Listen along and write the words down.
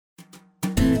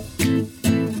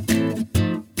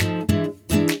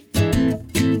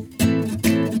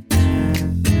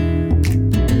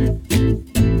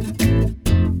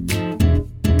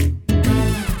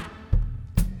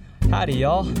Howdy,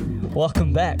 y'all.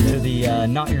 Welcome back to the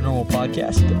Not Your Normal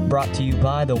podcast, brought to you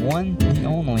by the one, the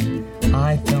only,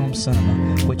 iFilm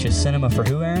Cinema, which is cinema for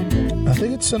who, Aaron? I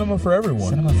think it's cinema for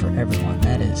everyone. Cinema for everyone,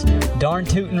 that is darn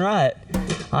tootin' right.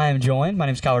 I am joined, my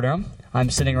name's Kyler Durham. I'm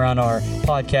sitting around our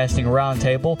podcasting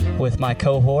roundtable with my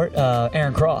cohort,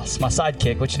 Aaron Cross, my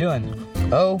sidekick. What you doing?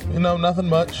 Oh, nothing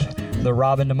much. The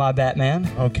Robin to my Batman.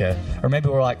 Okay. Or maybe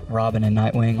we're like Robin and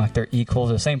Nightwing, like they're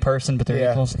equals, the same person, but they're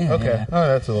equals. Yeah, okay. Yeah. Oh,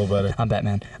 that's a little better. I'm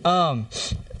Batman. I'm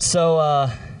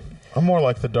more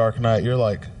like the Dark Knight. You're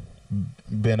like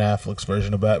Ben Affleck's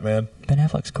version of Batman. Ben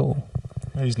Affleck's cool.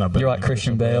 He's not Batman. You're like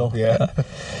Christian Bale. Yeah.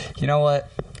 You know what?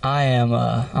 I am,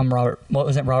 I'm Robert, what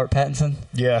was it, Robert Pattinson?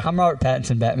 Yeah. I'm Robert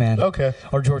Pattinson, Batman. Okay.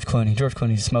 Or George Clooney. George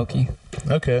Clooney's Smokey.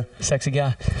 Okay. Sexy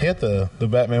guy. He had the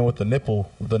Batman with the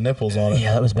nipples on it.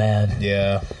 Yeah, that was bad.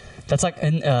 Yeah. That's like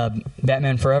in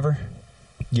Batman Forever.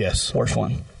 Yes. Worst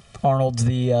one. Arnold's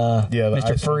the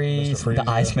Mr. Freeze, the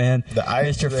Iceman. The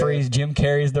Ice Mr. Freeze, Jim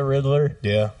Carrey's the Riddler.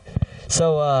 Yeah.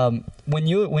 So when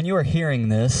you are hearing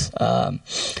this,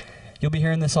 you'll be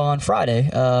hearing this on Friday,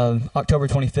 October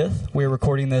 25th. We're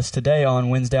recording this today on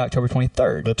Wednesday, October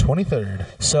 23rd. The 23rd.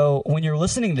 So when you're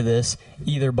listening to this,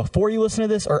 either before you listen to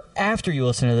this or after you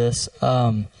listen to this,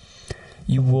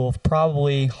 you will have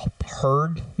probably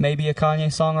heard maybe a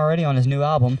Kanye song already on his new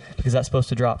album, because that's supposed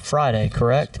to drop Friday,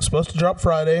 correct? It's supposed to drop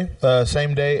Friday,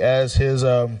 same day as his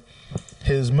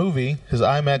movie, his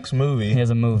IMAX movie. He has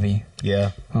a movie.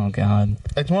 Yeah. Oh, God.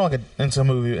 It's more like it's a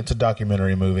movie. It's a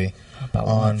documentary movie. About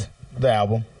on what? The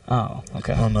album. Oh,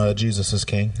 okay. On Jesus is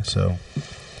King. So,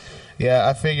 yeah,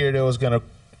 I figured it was going to,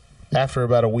 after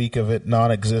about a week of it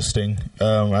non-existing,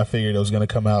 I figured it was going to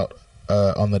come out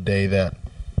on the day that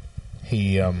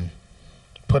he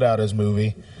put out his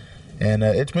movie. And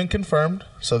it's been confirmed.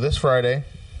 So this Friday,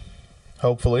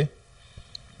 hopefully,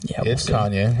 Yeah, it's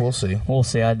Kanye. We'll see. We'll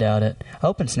see. I doubt it. I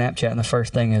opened Snapchat, and the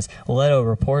first thing is Leto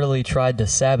reportedly tried to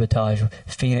sabotage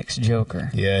Phoenix Joker.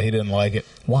 Yeah, he didn't like it.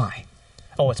 Why?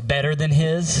 Oh, it's better than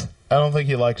his? I don't think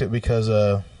he liked it because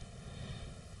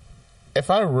if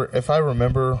I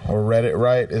remember or read it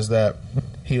right, is that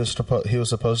he was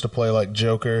supposed to play like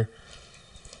Joker,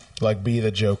 like be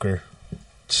the Joker.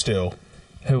 Still,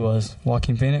 Who was?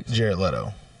 Joaquin Phoenix? Jared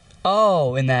Leto.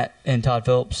 Oh, in Todd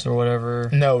Phillips or whatever.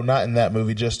 No, not in that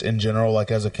movie. Just in general, like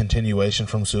as a continuation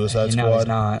from Suicide Squad. No, he's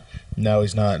not. No,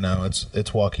 he's not. No,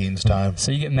 it's Joaquin's time.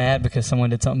 So you get mad because someone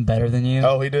did something better than you?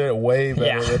 Oh, he did it way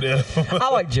better than him.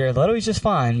 I like Jared Leto. He's just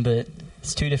fine, but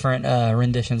it's two different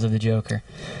renditions of the Joker.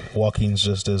 Joaquin's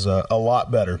just is a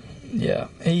lot better. Yeah,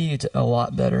 he's a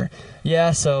lot better.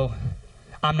 Yeah, so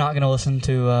I'm not going to listen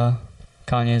to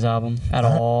Kanye's album at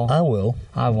all. I will.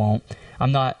 I won't.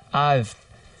 I'm not.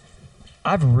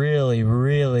 I've really,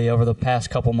 really over the past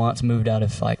couple months moved out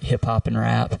of like hip hop and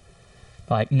rap.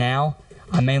 Like now,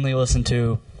 I mainly listen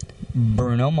to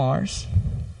Bruno Mars.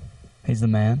 He's the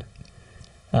man.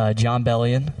 John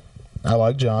Bellion. I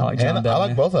like John. I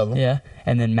like both of them. Yeah,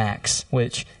 and then Max,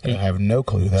 which I have no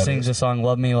clue who that sings is. the song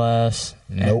 "Love Me Less."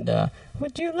 Nope. And,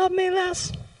 would you love me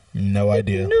less? No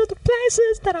idea. You know the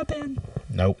places that I've been.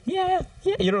 Nope. Yeah.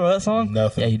 You don't know that song?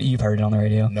 Nothing. Yeah, you've heard it on the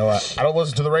radio. No, I don't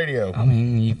listen to the radio. I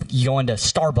mean, you go into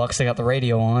Starbucks, they got the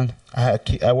radio on. I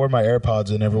wear my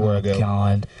AirPods in everywhere I go.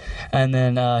 God. And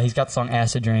then he's got the song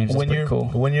Acid Dreams. That's pretty cool.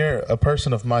 When you're a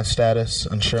person of my status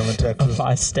in Sherman, Texas.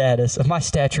 Of my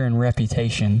stature and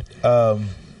reputation. I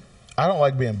don't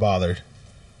like being bothered.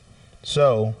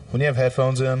 So, when you have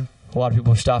headphones in, a lot of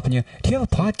people are stopping you. Do you have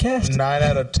a podcast? 9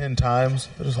 out of 10 times,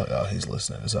 they're just like, oh, he's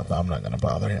listening to something. I'm not going to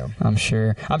bother him. I'm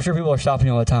sure people are stopping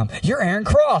you all the time. You're Aaron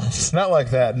Cross. Not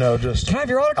like that. No, just... Can I have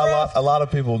your autograph? A lot of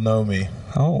people know me.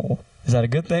 Oh. Is that a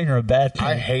good thing or a bad thing?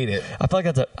 I hate it. I feel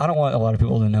like I don't want a lot of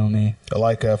people to know me.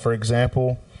 Like, for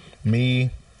example,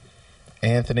 me,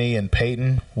 Anthony, and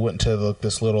Peyton went to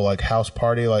this little like house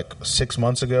party like 6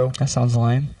 months ago. That sounds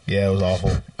lame. Yeah, it was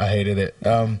awful. I hated it.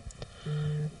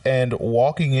 And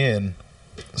walking in,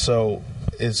 so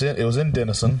it was in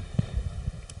Denison.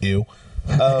 Ew.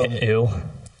 Ew.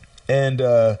 And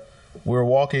we were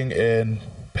walking, and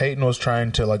Peyton was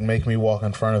trying to like make me walk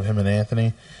in front of him and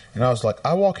Anthony, and I was like,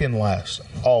 I walk in last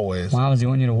always. Why was he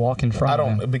wanting you to walk in front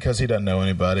of him? Because he doesn't know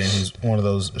anybody, and he's one of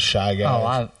those shy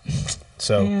guys.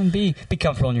 So man, be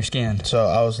comfortable in your skin. So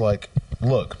I was like,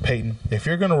 look, Peyton, if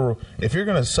you're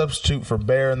gonna substitute for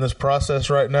Bear in this process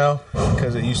right now,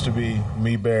 because it used to be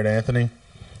me, Bear, and Anthony,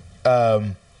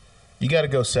 you got to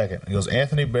go second. He goes,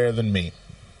 Anthony, Bear, then me.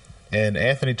 And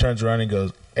Anthony turns around and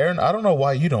goes, Aaron, I don't know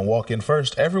why you don't walk in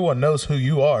first. Everyone knows who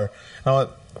you are. And I'm like,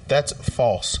 that's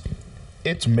false.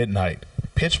 It's midnight,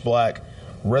 pitch black,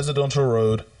 residential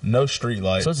road, no street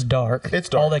light. So it's dark. It's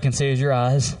dark. All they can see is your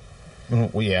eyes.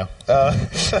 Well, yeah.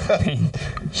 I mean,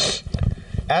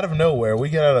 Out of nowhere, we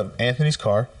get out of Anthony's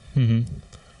car. mm-hmm.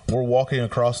 We're walking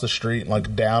across the street,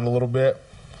 like down a little bit.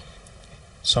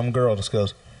 Some girl just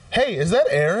goes, "Hey, is that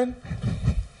Aaron?"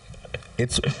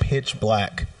 It's pitch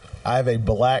black. I have a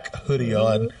black hoodie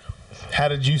on. How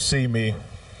did you see me?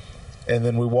 And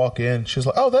then we walk in. She's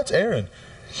like, "Oh, that's Aaron.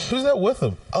 Who's that with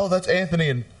him?" "Oh, that's Anthony."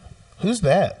 And who's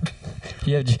that?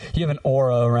 You have an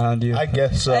aura around you. I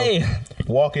guess so. Hey,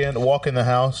 Walk in the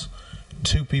house.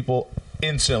 Two people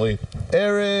instantly.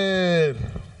 Aaron.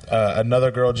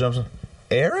 Another girl jumps in.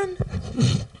 Aaron? do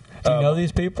you know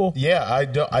these people? Yeah,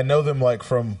 I know them like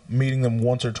from meeting them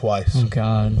once or twice. Oh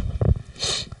God.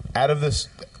 Out of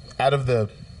the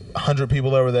 100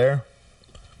 people that were there,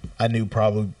 I knew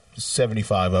probably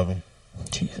 75 of them.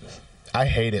 Jesus. I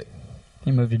hate it.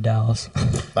 You moved to Dallas.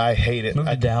 I hate it. Move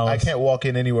to Dallas. I can't walk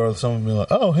in anywhere with someone and be like,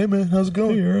 "Oh, hey man, how's it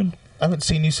going?" Hey, Aaron. I haven't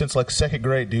seen you since like second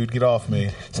grade, dude. Get off me.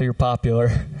 So you're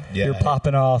popular. Yeah, You're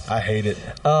popping off. I hate it.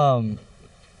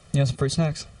 You know some fruit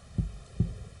snacks?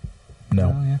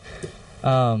 No. Oh,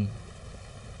 yeah.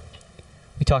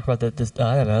 We talked about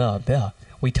that.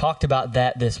 We talked about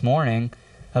that this morning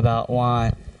about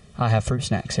why I have fruit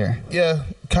snacks here. Yeah,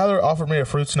 Kyler offered me a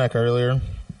fruit snack earlier,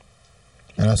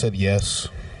 and I said yes.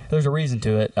 There's a reason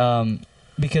to it.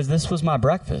 Because this was my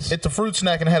breakfast. It's a fruit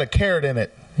snack and it had a carrot in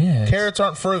it. Yeah, Carrots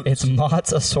aren't fruit. It's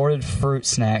Mott's assorted fruit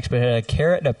snacks, but it had a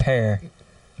carrot and a pear.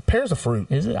 Pear's a fruit.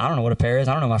 Is it? I don't know what a pear is.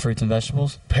 I don't know my fruits and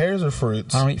vegetables. Pears are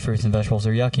fruits. I don't eat fruits and vegetables.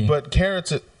 They're yucky. But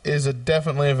carrots is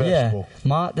definitely a vegetable.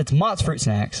 Yeah, it's Mott's fruit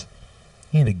snacks.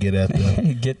 You need to get at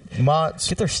that. get Mott's.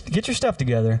 get your stuff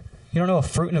together. You don't know a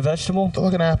fruit and a vegetable? Throw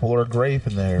like an apple or a grape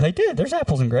in there. They did. There's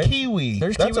apples and grapes. Kiwi.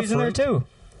 There's That's a kiwis in there fruit. too.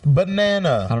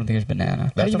 Banana. I don't think there's banana.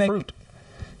 How That's do a you fruit.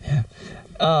 Yeah.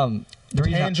 The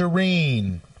reason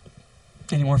Tangerine.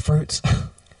 any more fruits?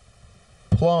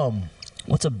 Plum.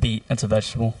 What's a beet? That's a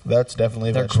vegetable. That's definitely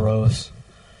a They're vegetable. gross.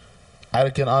 I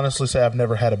can honestly say I've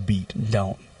never had a beet.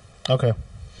 Don't. Okay.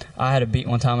 I had a beet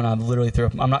one time and I literally threw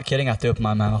up. I'm not kidding. I threw up in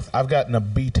my mouth. I've gotten a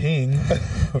beating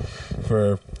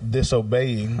for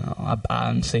disobeying.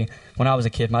 See, when I was a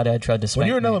kid, my dad tried to spank When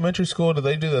you were in me. elementary school, did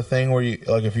they do the thing where you,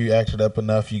 like, if you acted up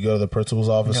enough, you go to the principal's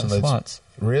I office got and they swats.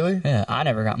 Really? Yeah, I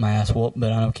never got my ass whooped,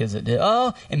 but I know kids that did.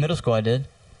 Oh, in middle school I did.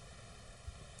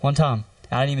 One time.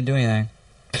 I didn't even do anything.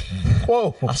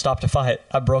 Whoa. I stopped a fight.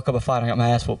 I broke up a fight and I got my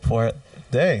ass whooped for it.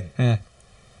 Dang. Yeah.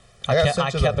 I got I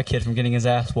sent to kept the- a kid from getting his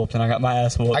ass whooped and I got my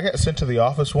ass whooped. I got sent to the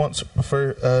office once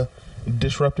for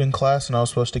disrupting class, and I was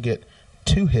supposed to get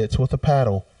 2 hits with a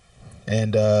paddle.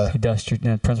 And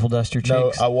principal dust your no,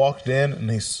 cheeks. I walked in and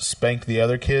he spanked the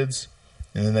other kids,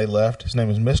 and then they left. His name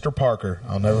was Mr. Parker.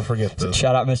 I'll never forget this.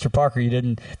 Shout out Mr. Parker. You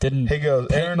didn't He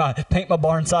goes, Aaron. paint my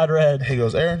barn side red. He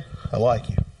goes, Aaron, I like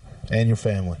you and your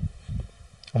family.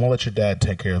 I'm gonna let your dad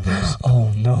take care of this.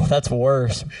 Oh no, that's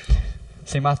worse.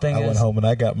 See, my thing I is went home and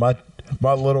I got my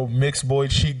little mixed boy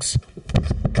cheeks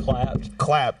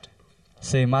clapped.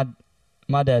 See, my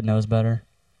dad knows better.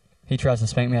 He tries to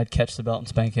spank me. I'd catch the belt and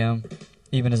spank him,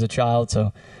 even as a child.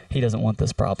 So he doesn't want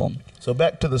this problem. So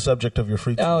back to the subject of your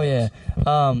fruit. Oh yeah.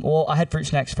 Well, I had fruit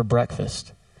snacks for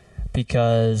breakfast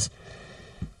because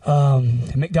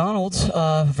McDonald's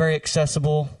very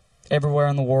accessible everywhere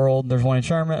in the world. There's one in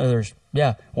Sherman.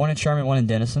 One in Sherman, one in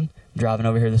Denison. I'm driving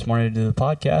over here this morning to do the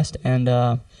podcast, and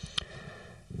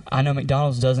I know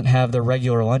McDonald's doesn't have their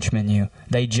regular lunch menu.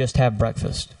 They just have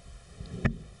breakfast,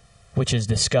 which is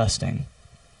disgusting.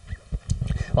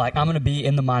 Like, I'm going to be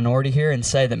in the minority here and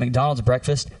say that McDonald's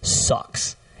breakfast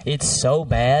sucks. It's so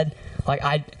bad. Like,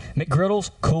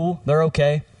 McGriddles, cool. They're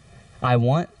okay. I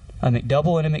want a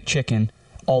McDouble and a McChicken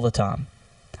all the time.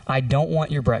 I don't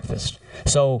want your breakfast.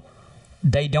 So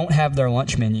they don't have their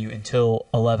lunch menu until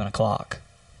 11 o'clock.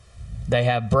 They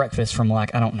have breakfast from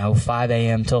 5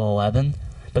 a.m. till 11.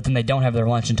 But then they don't have their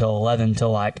lunch until 11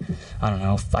 till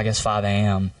 5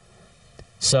 a.m.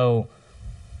 So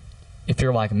if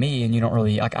you're like me and you don't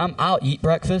really I'll eat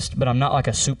breakfast, but I'm not like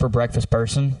a super breakfast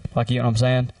person. Like, you know what I'm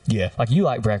saying? Yeah. Like, you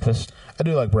like breakfast. I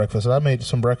do like breakfast. I made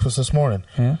some breakfast this morning.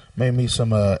 Yeah. Made me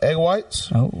some egg whites.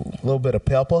 Oh. A little bit of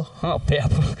pepper. Oh,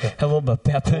 pepper. A little bit of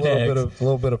pepper and eggs. A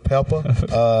little bit of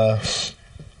pepper.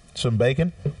 Some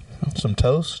bacon. Some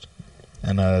toast.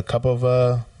 And a cup of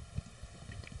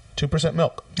 2%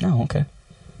 milk. Oh, okay.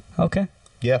 Okay.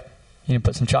 Yeah. You didn't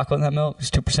put some chocolate in that milk? It's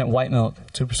 2% white milk.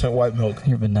 2% white milk.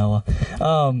 You're vanilla.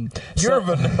 You're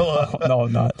vanilla. No,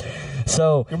 I'm not.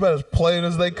 So You're about as plain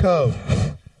as they come.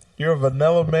 You're a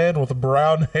vanilla man with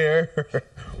brown hair.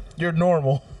 You're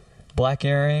normal. black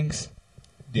earrings,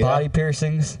 Yeah. body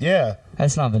piercings. Yeah.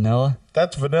 That's not vanilla.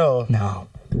 That's vanilla. No.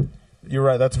 You're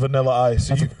right. That's Vanilla Ice.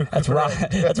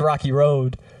 That's Rocky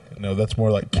Road. No, that's more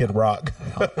like Kid Rock.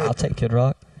 I'll take Kid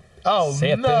Rock. Oh,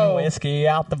 Sipping no. whiskey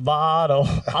out the bottle.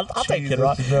 I'll take Kid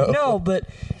Rock. No, but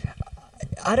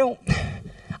I don't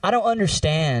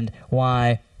understand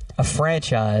why a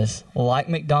franchise like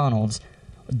McDonald's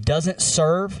doesn't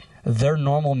serve their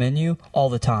normal menu all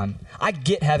the time. I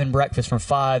get having breakfast from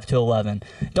 5 to 11.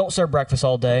 Don't serve breakfast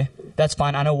all day. That's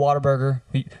fine. I know Whataburger.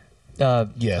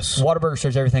 Yes. Whataburger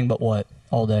serves everything but what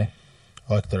all day?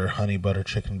 Like their honey butter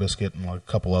chicken biscuit and like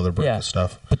a couple other breakfast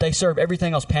stuff. But they serve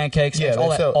everything else, pancakes, Yeah, all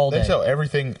that all day. They sell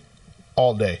everything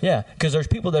all day. Yeah, because there's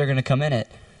people that are going to come in at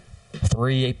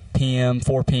 3 p.m.,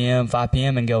 4 p.m., 5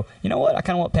 p.m. and go, you know what, I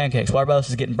kind of want pancakes. While everybody else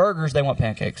is getting burgers, they want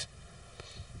pancakes.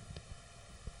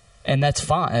 And that's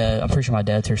fine. I'm pretty sure my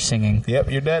dad's here singing. Yep,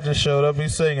 your dad just showed up.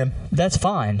 He's singing. That's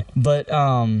fine. But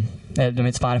I mean,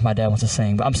 it's fine if my dad wants to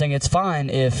sing. But I'm saying it's fine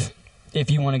if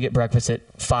you want to get breakfast at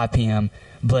 5 p.m.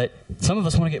 But some of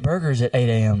us want to get burgers at 8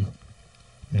 a.m.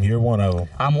 You're one of them.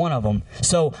 I'm one of them.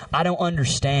 So I don't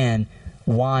understand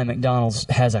why McDonald's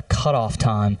has a cutoff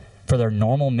time for their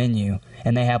normal menu,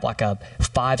 and they have like a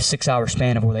 5-6 hour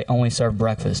span of where they only serve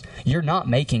breakfast. You're not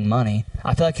making money.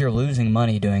 I feel like you're losing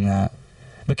money doing that.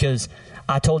 Because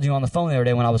I told you on the phone the other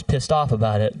day when I was pissed off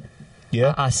about it,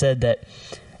 Yeah. I said that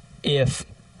if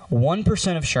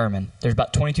 1% of Sherman, there's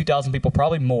about 22,000 people,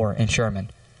 probably more in Sherman,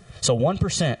 so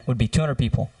 1% would be 200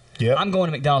 people. Yep. I'm going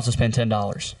to McDonald's to spend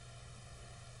 $10.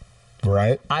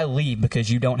 Right. I leave because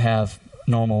you don't have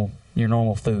your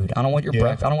normal food. I don't want your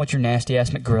breakfast. I don't want your nasty ass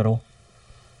McGriddle.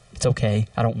 It's okay.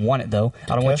 I don't want it though.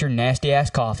 I don't want your nasty ass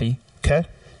coffee. Okay.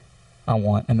 I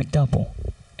want a McDouble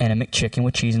and a McChicken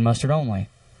with cheese and mustard only,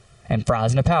 and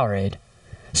fries and a Powerade.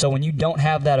 So when you don't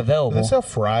have that available, Do they sell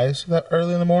fries that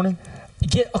early in the morning?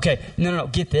 No.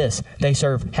 Get this. They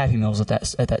serve Happy Meals at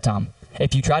that time.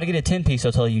 If you try to get a 10-piece,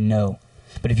 they'll tell you no.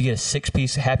 But if you get a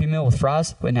 6-piece Happy Meal with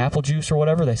fries and apple juice or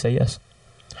whatever, they say yes.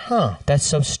 Huh. That's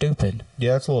so stupid.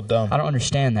 Yeah, that's a little dumb. I don't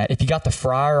understand that. If you got the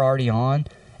fryer already on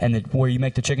and where you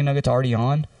make the chicken nuggets already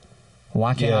on,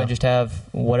 why can't I just have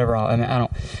whatever? I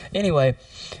don't. Anyway,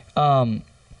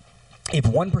 if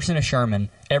 1% of Sherman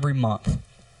every month,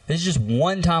 this is just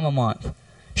one time a month,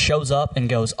 shows up and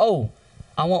goes, oh,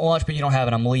 I want lunch, but you don't have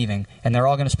it, I'm leaving, and they're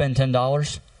all going to spend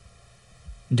 $10,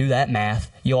 do that math.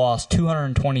 You lost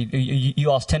 $220. You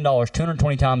lost $10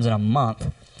 220 times in a month.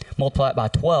 Multiply it by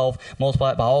 12.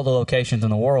 Multiply it by all the locations in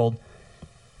the world.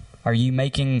 Are you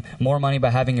making more money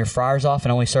by having your fryers off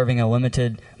and only serving a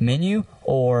limited menu,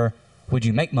 or would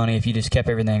you make money if you just kept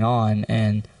everything on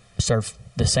and serve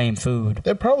the same food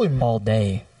They're probably all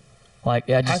day? Like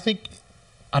I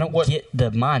don't get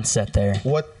the mindset there.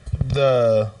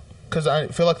 Because I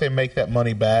feel like they make that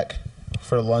money back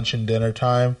for lunch and dinner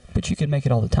time. But you could make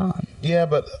it all the time. Yeah,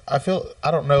 but I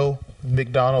don't know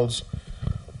McDonald's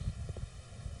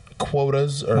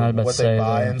quotas or what they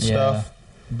buy and stuff.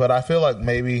 But I feel like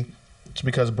maybe it's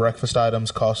because breakfast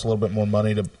items cost a little bit more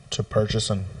money to purchase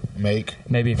and make.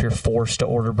 Maybe if you're forced to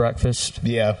order breakfast.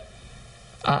 Yeah.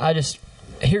 I just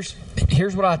here's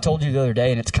what I told you the other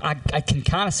day, and it's I can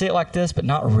kind of see it like this, but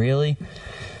not really.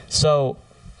 So,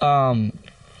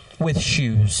 with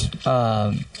shoes,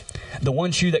 the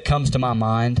one shoe that comes to my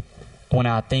mind when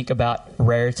I think about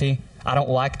rarity, I don't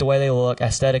like the way they look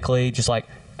aesthetically, just like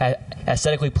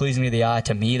aesthetically pleasing to the eye.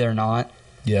 To me, they're not.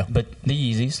 Yeah. But the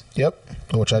Yeezys.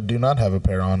 Yep. Which I do not have a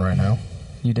pair on right now.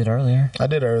 You did earlier. I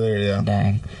did earlier, yeah.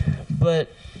 Dang.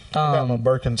 But I got my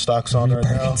Birkenstocks on right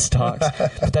now.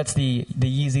 Birkenstocks. But that's the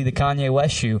Yeezy, the Kanye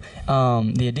West shoe,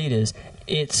 the Adidas.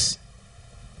 It's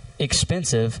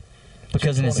expensive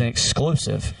because it's an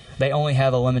exclusive. They only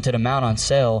have a limited amount on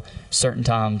sale certain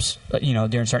times,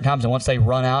 during certain times. And once they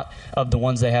run out of the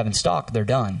ones they have in stock, they're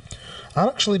done. I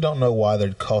actually don't know why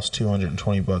they'd cost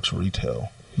 $220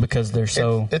 retail. Because they're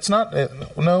so... It's not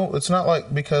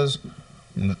like because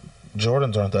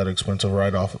Jordans aren't that expensive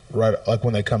right like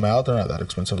when they come out, they're not that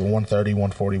expensive. They're $130,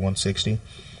 $140, $160.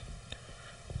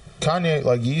 Kanye,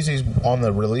 like Yeezys on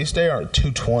the release day are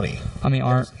 $220. I mean,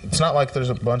 it's not like there's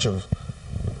a bunch of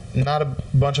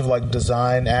like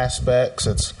design aspects.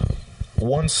 It's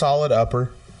one solid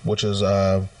upper, which is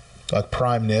like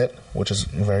prime knit, which is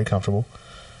very comfortable.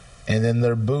 And then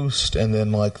their Boost, and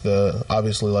then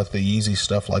obviously the Yeezy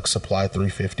stuff like Supply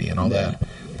 350 and all that.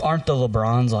 Aren't the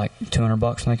LeBrons like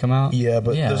 $200 when they come out? Yeah,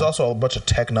 but there's also a bunch of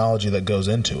technology that goes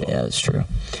into it. Yeah, that's true.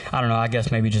 I don't know. I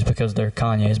guess maybe just because they're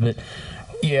Kanye's, but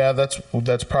yeah, that's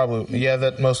probably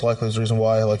that most likely is the reason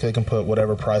why. Like they can put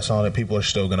whatever price on it, people are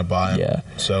still going to buy it. Yeah.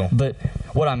 So, but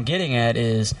what I'm getting at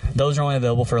is those are only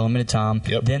available for a limited time.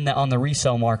 Yep. Then on the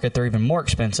resale market, they're even more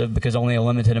expensive because only a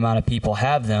limited amount of people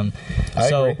have them. I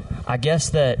agree. I guess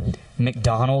that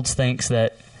McDonald's thinks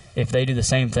that if they do the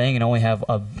same thing and only have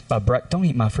don't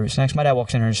eat my fruit snacks. My dad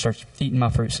walks in here and starts eating my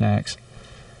fruit snacks.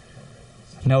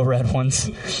 No red ones.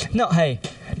 No, hey,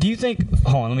 do you think...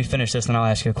 Hold on, let me finish this and I'll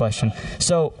ask you a question.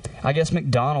 So, I guess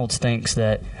McDonald's thinks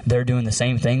that they're doing the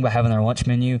same thing by having their lunch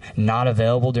menu not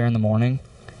available during the morning,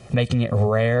 making it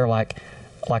rare like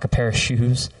a pair of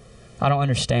shoes. I don't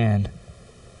understand.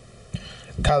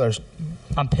 Kyler's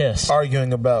I'm pissed.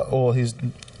 arguing about, he's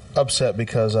upset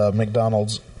because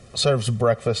McDonald's serves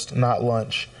breakfast, not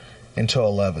lunch, until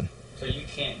 11. So you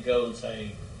can't go and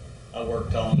say, I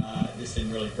worked all night, this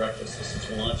isn't really breakfast, this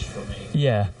is lunch for me.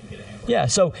 Yeah. And get a hamburger. Yeah,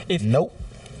 so Nope.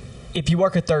 if you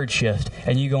work a third shift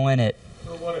and you go in at...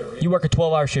 Or whatever. You work a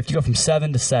 12-hour shift. You go from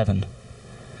 7 to 7.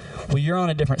 Well, you're on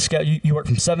a different schedule. You work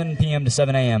from 7 p.m. to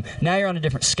 7 a.m. Now you're on a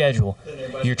different schedule.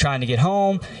 You're trying to get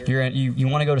home. You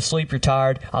want to go to sleep. You're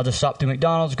tired. I'll just stop through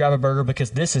McDonald's, grab a burger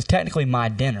because this is technically my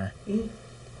dinner.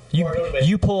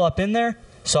 You pull up in there.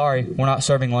 Sorry, we're not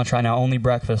serving lunch right now. Only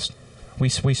breakfast. We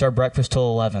serve breakfast till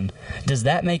 11. Does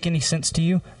that make any sense to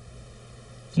you?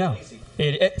 No.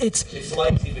 It's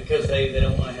lazy because they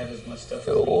don't want to have as much stuff.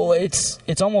 Well,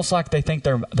 it's almost like they think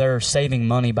they're saving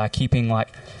money by keeping like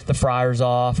the fryers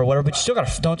off or whatever. But you still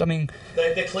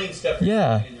They clean stuff.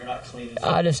 Yeah. And they're not cleaning.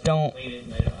 I just don't.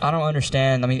 I don't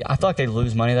understand. I mean, I feel like they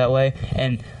lose money that way.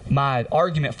 And my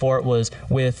argument for it was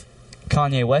with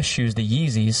Kanye West shoes, the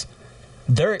Yeezys.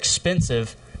 They're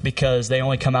expensive because they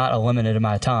only come out a limited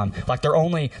amount of time. Like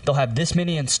they'll have this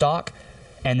many in stock.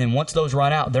 And then once those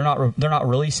run out, they're not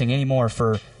releasing any more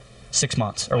for 6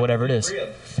 months or whatever it is.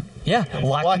 Yeah,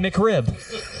 like the McRib.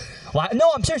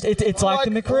 No, I'm serious. It's like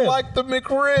the McRib. Like the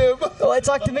McRib. Oh, it's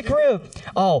like the McRib.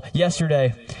 Oh,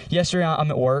 yesterday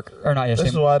I'm at work, or not yesterday.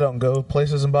 This is why I don't go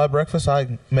places and buy breakfast.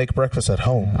 I make breakfast at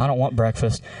home. I don't want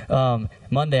breakfast.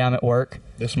 Monday I'm at work.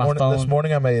 This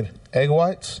morning I made egg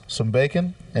whites, some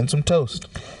bacon, and some toast.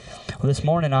 Well, this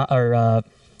morning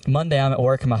Monday I'm at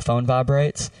work and my phone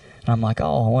vibrates. And I'm like,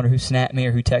 oh, I wonder who snapped me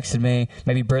or who texted me.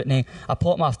 Maybe Brittany. I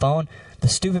pull up my phone. The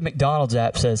stupid McDonald's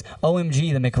app says,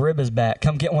 OMG, the McRib is back.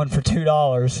 Come get one for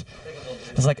 $2.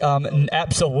 It's like,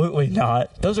 absolutely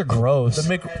not. Those are gross.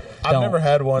 I've never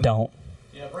had one. Don't.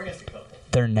 Yeah, bring us a couple.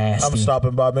 They're nasty. I'm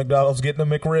stopping by McDonald's getting a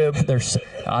McRib.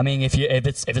 I mean, if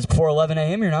it's before 11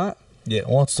 a.m., you're not. Yeah,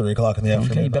 well, it's 3 o'clock in the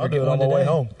afternoon. Okay, you better get one on my way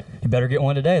today. home. You better get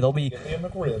one today.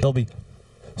 They'll be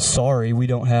sorry, we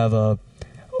don't have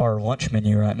our lunch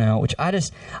menu right now, which I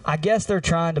guess they're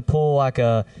trying to pull like we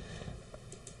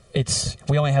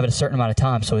only have it a certain amount of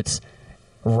time, so it's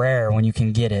rare when you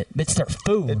can get it. It's their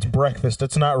food. It's breakfast.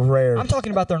 It's not rare. I'm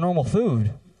talking about their normal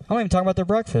food. I'm not even talking about their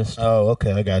breakfast. Oh,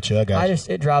 okay. I got you.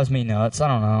 It drives me nuts. I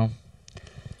don't know.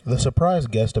 The surprise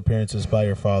guest appearances by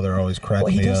your father always crack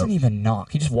me up. He doesn't even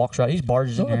knock. He just walks right. He just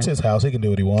barges in there. It's his house. He can do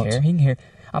what he wants. He can hear.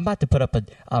 I'm about to put up a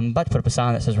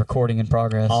sign that says recording in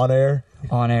progress. On air?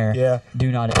 On air. Yeah.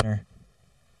 Do not enter.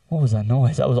 What was that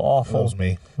noise? That was awful. That was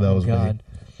me. That was me.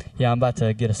 Yeah, I'm about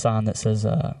to get a sign that says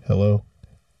hello.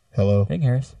 Hello. They can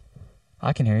hear us.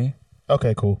 I can hear you.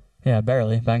 Okay, cool. Yeah,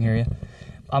 barely, but I can hear you.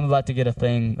 I'm about to get a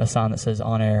sign that says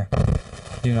on air.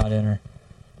 Do not enter.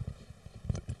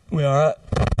 We all right?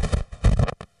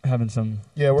 Having some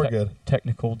we're good.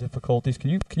 Technical difficulties. Can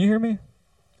you hear me?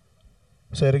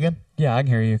 Say it again? Yeah, I can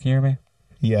hear you. Can you hear me?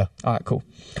 Yeah. All right, cool.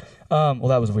 Well,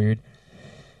 that was weird.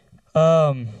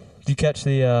 Did you catch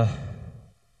the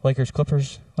Lakers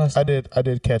Clippers last night? I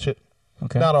did catch it.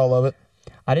 Okay. Not all of it.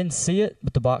 I didn't see it,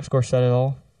 but the box score said it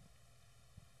all.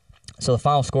 So the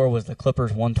final score was the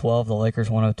Clippers 112, the Lakers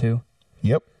 102.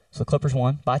 Yep. So the Clippers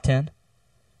won by 10.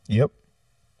 Yep.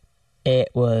 It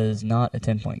was not a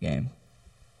 10-point game.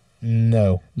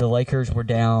 No. The Lakers were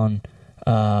down.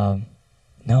 No,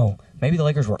 maybe the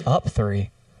Lakers were up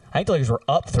 3. I think the Lakers were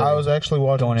up 3. I was actually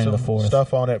watching going into the fourth.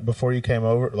 Stuff on it before you came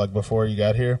over, like before you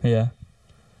got here. Yeah.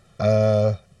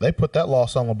 They put that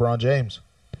loss on LeBron James.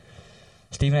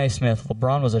 Stephen A. Smith.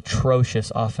 LeBron was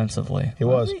atrocious offensively. He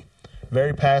was.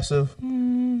 Very passive.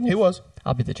 He was.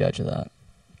 I'll be the judge of that.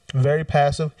 Very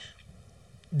passive.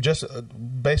 Just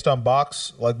based on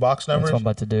box numbers. That's what I'm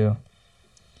about to do.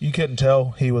 You couldn't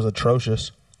tell he was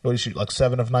atrocious. What did he shoot? Like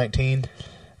 7 of 19?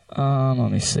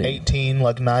 Let me see. 18,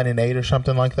 like 9 and 8 or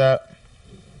something like that.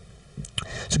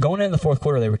 So going into the fourth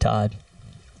quarter, they were tied.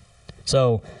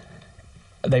 So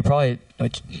they probably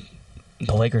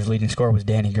the Lakers' leading scorer was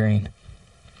Danny Green.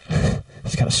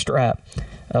 He's got a strap.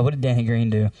 What did Danny Green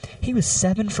do? He was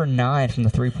 7 for 9 from the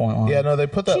 3-point line. Yeah, no, they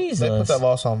put that Jesus.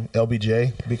 loss on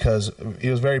LBJ because he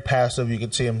was very passive. You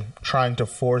could see him trying to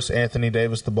force Anthony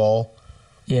Davis the ball.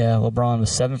 Yeah, LeBron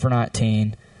was 7 for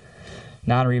 19,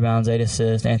 9 rebounds, 8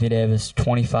 assists. Anthony Davis,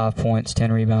 25 points,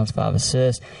 10 rebounds, 5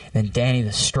 assists. Then Danny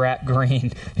the Strap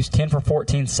Green, who's 10 for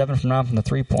 14, 7 for 9 from the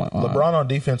 3-point line. LeBron on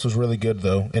defense was really good,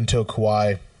 though, until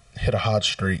Kawhi hit a hot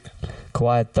streak.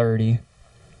 Kawhi had 30.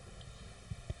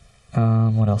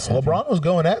 What else happened? LeBron was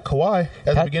going at Kawhi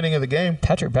at the beginning of the game.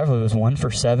 Patrick Beverly was 1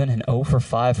 for 7 and 0 for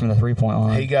 5 from the 3-point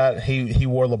line. He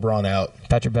wore LeBron out.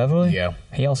 Patrick Beverly? Yeah.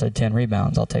 He also had 10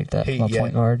 rebounds. I'll take that from a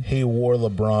point guard. He wore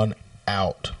LeBron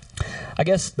out. I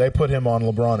guess. They put him on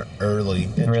LeBron early.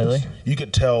 Really? You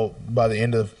could tell by the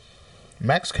end of.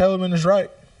 Max Kellerman is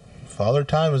right. Father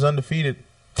Time is undefeated.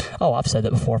 Oh, I've said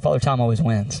that before. Father Time always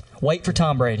wins. Wait for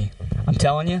Tom Brady. I'm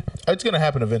telling you. It's going to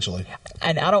happen eventually.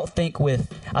 And I think with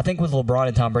LeBron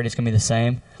and Tom Brady, it's going to be the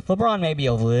same. LeBron may be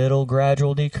a little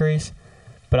gradual decrease,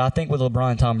 but I think with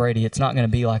LeBron and Tom Brady, it's not going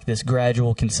to be like this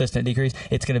gradual, consistent decrease.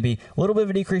 It's going to be a little bit of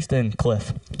a decrease, then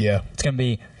cliff. Yeah. It's going to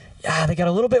be, they got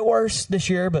a little bit worse this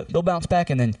year, but they'll bounce back,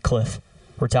 and then cliff.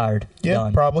 Retired. Yeah,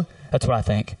 done. probably. That's what I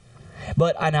think.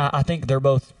 But I think they're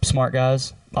both smart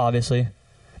guys, obviously.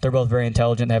 They're both very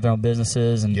intelligent. They have their own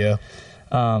businesses, and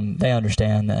they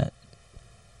understand that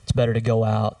it's better to go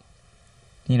out,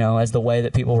 as the way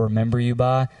that people remember you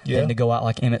by than to go out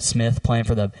like Emmitt Smith playing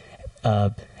for the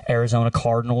Arizona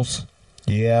Cardinals.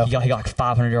 Yeah. He got like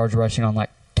 500 yards rushing on like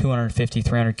 250,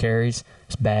 300 carries.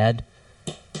 It's bad.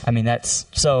 I mean, that's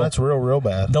real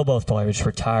bad. They'll both probably just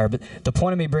retire. But the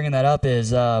point of me bringing that up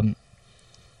is L.A.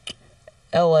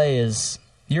 is...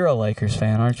 You're a Lakers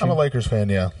fan, aren't you? I'm a Lakers fan,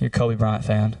 yeah. You're a Kobe Bryant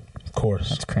fan. Of course.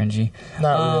 That's cringy.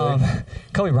 Not really.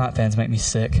 Kobe Bryant fans make me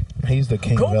sick. He's the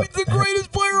king Kobe's of the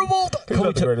greatest player of all time.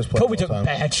 Kobe took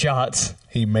bad shots.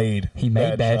 He made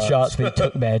bad shots, but he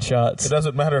took bad shots. It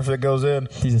doesn't matter if it goes in.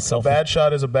 He's a selfish. bad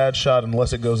shot is a bad shot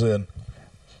unless it goes in.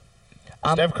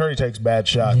 Steph Curry takes bad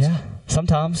shots. Yeah,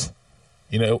 sometimes.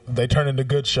 They turn into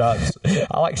good shots.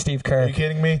 I like Steve Kerr. Are you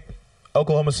kidding me?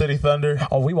 Oklahoma City Thunder.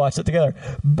 Oh, we watched it together.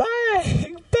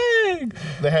 Bang! Bang!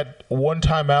 They had one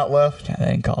timeout left. Yeah,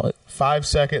 they didn't call it. 5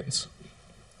 seconds.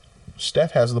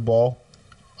 Steph has the ball.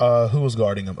 Who was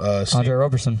guarding him? Andre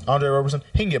Roberson. Andre Roberson.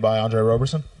 He can get by Andre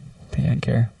Roberson. He didn't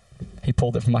care. He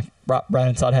pulled it from like right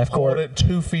inside half court. Pulled it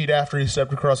 2 feet after he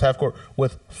stepped across half court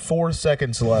with 4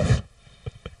 seconds left.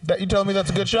 You telling me that's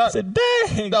a good shot? I said,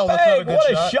 bang! No, bang, that's not a good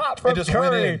what shot. A shot from It just Curry.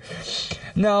 went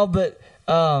in. No, but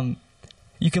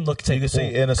you can look. You can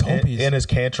see Enes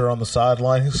Kanter on the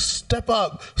sideline. Step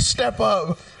up! Step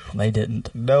up! They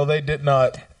didn't. No, they did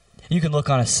not. You can look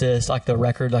on assists, like the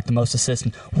record, like the most assists.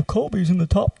 And, Kobe's in the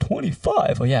top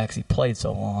 25. Well, yeah, because he played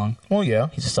so long. Well, yeah.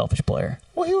 He's a selfish player.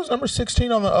 Well, he was number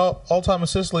 16 on the all-time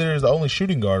assist leader. He's the only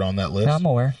shooting guard on that list. Yeah, I'm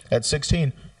aware. At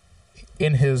 16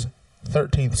 in his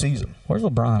 13th season. Where's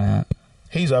LeBron at?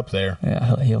 He's up there.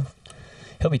 Yeah,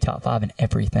 he'll be top 5 in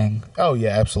everything. Oh,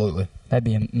 yeah, absolutely. That'd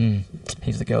be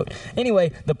he's the GOAT.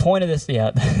 Anyway, the point of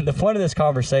this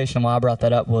conversation, why I brought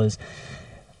that up was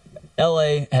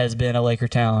L.A. has been a Laker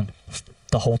town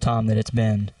the whole time that it's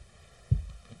been.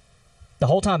 The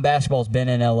whole time basketball's been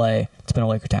in L.A., it's been a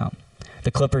Laker town.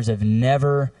 The Clippers have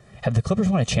the Clippers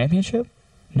won a championship?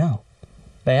 No.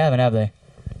 They haven't, have they?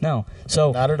 No.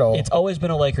 So not at all. It's always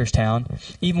been a Lakers town.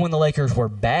 Even when the Lakers were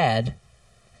bad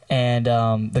and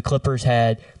the Clippers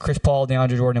had Chris Paul,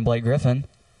 DeAndre Jordan, and Blake Griffin,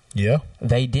 yeah,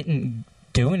 they didn't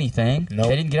do anything. Nope.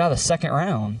 They didn't get out of the second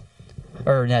round.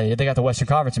 Or no, they got the Western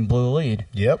Conference and blew the lead.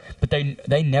 Yep. But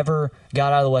they never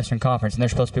got out of the Western Conference, and they're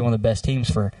supposed to be one of the best teams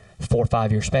for a 4 or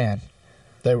 5 year span.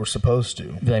 They were supposed to.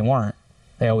 But they weren't.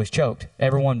 They always choked.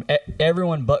 Everyone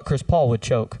but Chris Paul would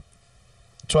choke.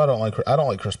 So I don't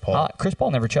like Chris Paul. Chris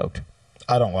Paul never choked.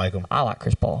 I don't like him. I like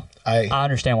Chris Paul. I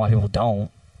understand why people don't.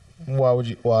 Why would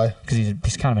you? Why? Because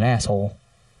he's kind of an asshole.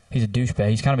 He's a douchebag.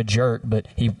 He's kind of a jerk, but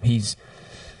he's.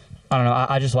 I don't know.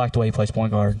 I just like the way he plays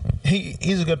point guard.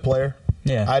 He's a good player.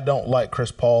 Yeah. I don't like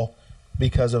Chris Paul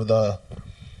because of the,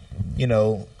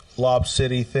 Lob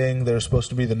City thing. They're supposed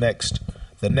to be the next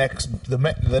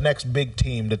big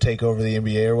team to take over the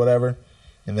NBA or whatever,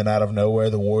 and then out of nowhere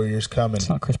the Warriors come and. It's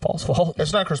not Chris Paul's fault.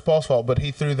 It's not Chris Paul's fault, but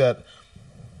he threw that.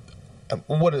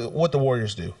 What the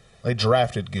Warriors do? They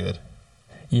drafted good.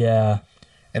 Yeah.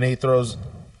 And he throws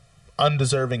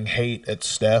undeserving hate at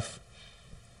Steph.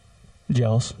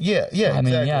 Jealous. Yeah, I mean,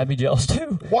 exactly. yeah, I'd be jealous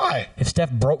too. Why? If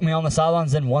Steph broke me on the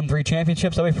sidelines and won 3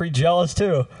 championships, I'd be pretty jealous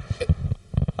too.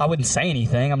 I wouldn't say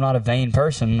anything. I'm not a vain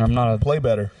person. I'm not a... Play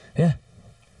better. Yeah.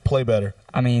 Play better.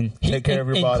 I mean, Take care of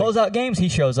your body. In closeout games, he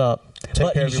shows up. Take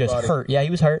but care he's of your just body. hurt. Yeah, he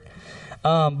was hurt.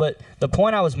 But the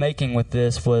point I was making with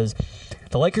this was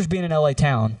the Lakers being an LA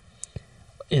town.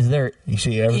 Is there You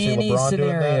see, ever see any LeBron doing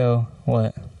that? scenario?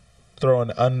 What?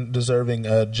 Throwing undeserving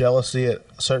jealousy at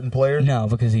certain players? No,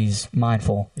 because he's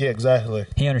mindful. Yeah, exactly.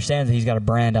 He understands that he's got a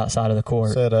brand outside of the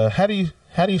court. Said, how do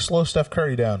you slow Steph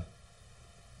Curry down?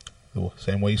 The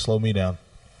same way you slow me down.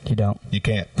 You don't. You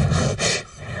can't.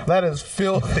 That is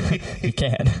filthy. You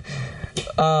can.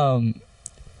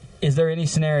 Is there any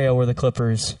scenario where the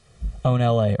Clippers own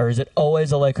LA, or is it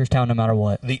always a Lakers town no matter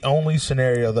what? The only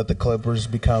scenario that the Clippers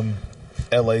become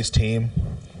LA's team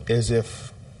is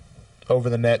if over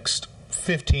the next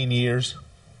 15 years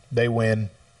they win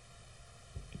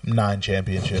 9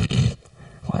 championships.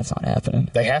 Well, that's not happening.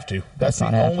 They have to. That's That's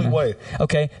the not only happening. way.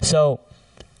 Okay, so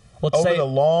let's Over say the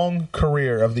long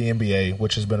career of the NBA,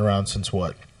 which has been around since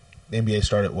what? The NBA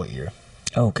started what year?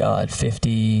 oh god,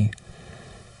 50,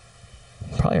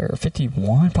 probably or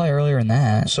 51, probably earlier than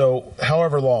that. So,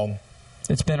 however long.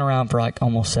 It's been around for like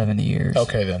almost 70 years.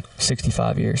 Okay, then.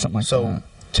 65 years, something like So, that.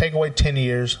 take away 10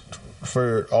 years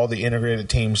for all the integrated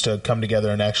teams to come together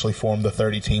and actually form the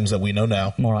 30 teams that we know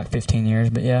now. More like 15 years,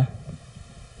 but yeah.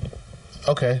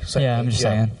 Okay. So, Yeah, I'm just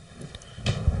saying.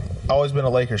 Always been a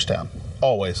Lakers town.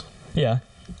 Always. Yeah.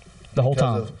 The whole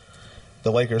Because time. of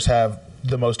the Lakers have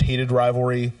the most heated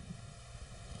rivalry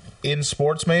in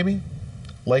sports, maybe.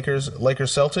 Lakers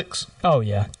Celtics. Oh,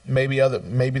 yeah. Maybe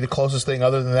the closest thing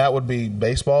other than that would be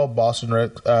baseball. Boston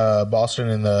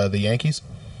and the Yankees.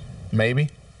 Maybe.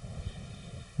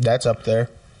 That's up there.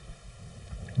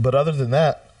 But other than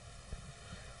that,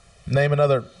 name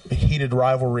another heated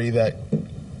rivalry that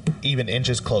even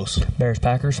inches close.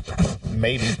 Bears-Packers.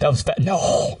 Maybe. That was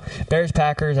no.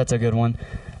 Bears-Packers, that's a good one.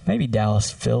 Maybe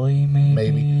Dallas-Philly,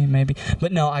 maybe.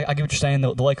 But no, I get what you're saying.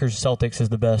 The Lakers-Celtics is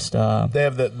the best They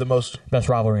have the most best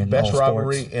rivalry in all of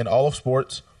rivalry sports. in all of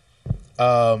sports.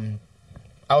 I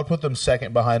would put them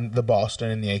second behind the Boston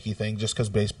and Yankee thing, just because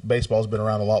baseball's been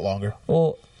around a lot longer.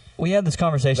 Well, we had this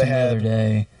conversation the other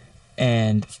day,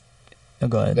 and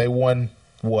go ahead. They won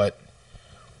what?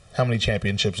 How many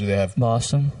championships do they have?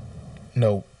 Boston?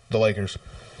 No, the Lakers.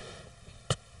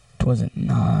 Was it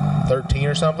 13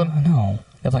 or something? No,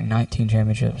 they have like 19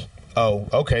 championships. Oh,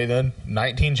 okay then.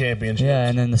 19 championships. Yeah,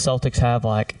 and then the Celtics have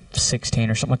like 16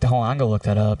 or something like that. Hold on, I can go look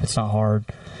that up. It's not hard.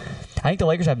 I think the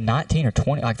Lakers have 19 or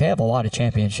 20. Like, they have a lot of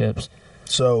championships.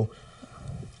 So,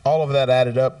 all of that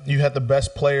added up. You had the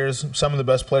best players, some of the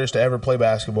best players to ever play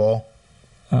basketball.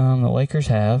 The Lakers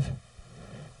have,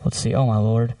 let's see, oh my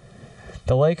lord.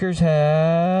 The Lakers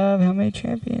have how many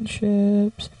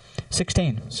championships?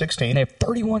 16. 16. And they have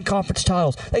 31 conference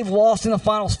titles. They've lost in the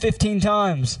finals 15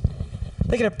 times.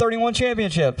 They could have 31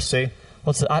 championships. See?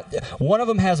 One of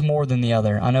them has more than the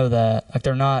other. I know that. Like,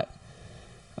 they're not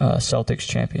Celtics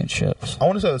championships. I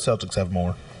want to say the Celtics have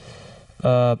more.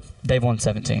 They've won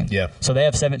 17. Yeah. So they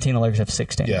have 17. The Lakers have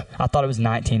 16. Yeah. I thought it was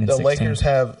 19 and The 16. Lakers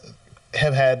have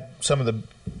had some of the,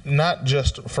 not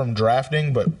just from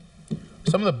drafting, but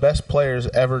some of the best players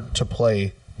ever to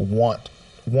play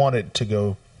wanted to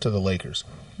go to the Lakers.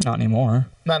 Not anymore.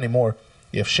 Not anymore.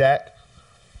 You have Shaq.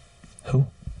 Who?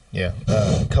 Yeah.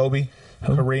 Kobe.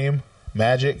 Who? Kareem.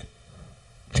 Magic.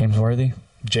 James Worthy.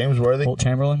 James Worthy. Wilt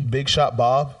Chamberlain. Big Shot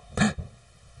Bob.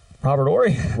 Robert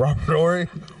Horry. Robert Horry.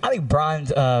 I think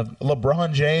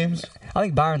LeBron James. I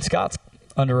think Byron Scott's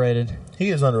underrated. He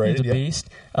is underrated. He's a Yeah. beast.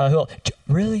 Who else?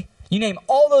 Really? You name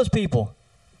all those people.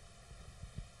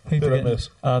 Who you Who'd I forgetting? miss?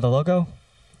 The logo?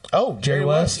 Oh, Jerry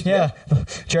West. Yeah.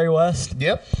 Jerry West.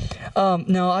 Yep.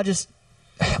 No,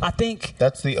 I think.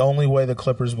 That's the only way the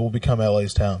Clippers will become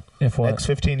LA's town. If what? Next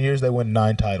 15 years, they win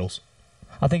 9 titles.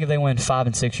 I think if they win 5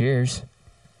 and 6 years.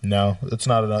 No, it's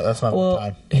not enough. That's not Well,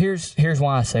 enough time. here's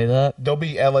why I say that. They'll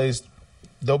be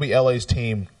LA's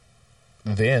team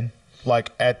then,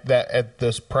 like at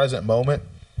this present moment.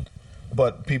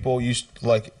 But people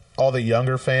like all the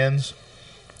younger fans.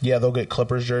 Yeah, they'll get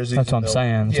Clippers jerseys. That's what I'm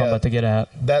saying. That's what I'm about to get at.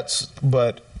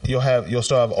 But you'll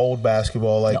still have old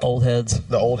basketball, like The old heads.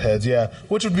 the old heads, yeah,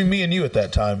 which would be me and you at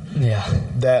that time, Yeah.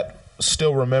 that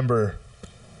still remember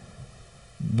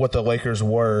what the Lakers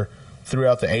were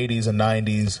throughout the 80s and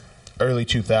 90s, early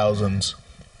 2000s.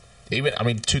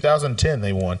 2010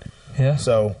 they won. Yeah.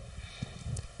 So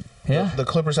Yeah. the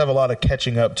Clippers have a lot of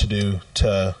catching up to do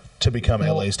to become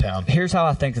LA's town. Here's how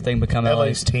I think that they can become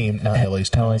LA's team, not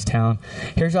LA's town. LA's town.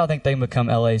 Here's how I think they can become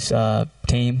LA's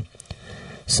team.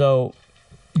 So,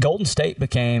 Golden State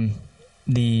became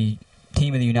the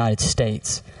team of the United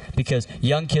States because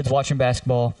young kids watching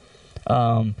basketball,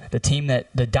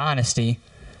 the dynasty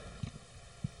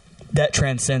that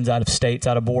transcends out of states,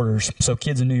 out of borders. So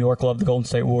kids in New York love the Golden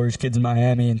State Warriors. Kids in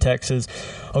Miami and Texas,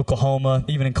 Oklahoma,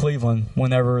 even in Cleveland,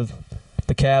 whenever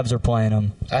the Cavs are playing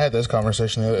them, I had this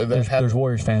conversation. there's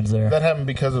Warriors fans there. That happened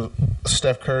because of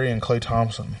Steph Curry and Klay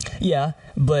Thompson. Yeah,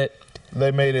 but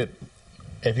They made it.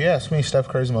 If you ask me, Steph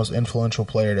Curry's the most influential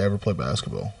player to ever play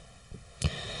basketball.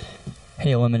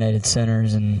 he eliminated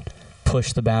centers and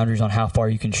pushed the boundaries on how far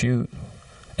you can shoot,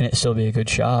 and it still be a good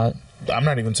shot. I'm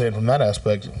not even saying from that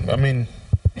aspect. I mean,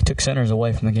 He took centers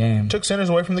away from the game. took centers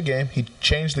away from the game. He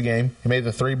changed the game. He made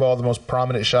the three ball the most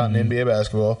prominent shot in NBA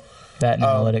basketball. That and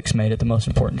analytics made it the most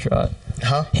important shot.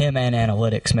 Huh? Him and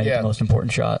analytics made it the most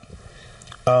important shot.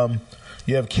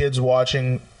 You have kids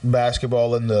watching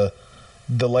basketball in the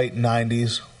late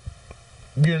 90s.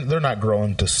 They're not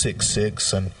growing to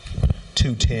 6'6" and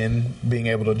 210, being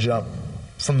able to jump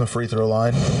from the free throw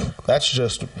line. That's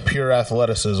just pure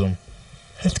athleticism.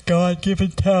 It's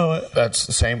God-given talent. That's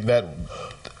the same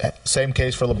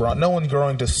case for LeBron. No one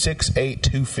growing to 6'8",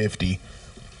 250.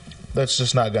 That's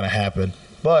just not going to happen.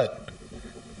 But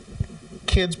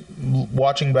kids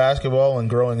watching basketball and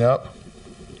growing up,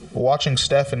 watching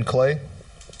Steph and Klay,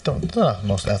 they're not the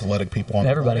most athletic people on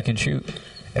Everybody the planet. can shoot.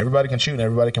 Everybody can shoot and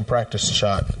everybody can practice the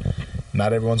shot.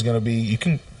 Not everyone's going to be. You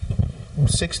can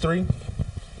 6'3".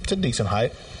 It's a decent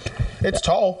height. It's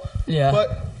tall. Yeah.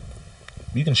 But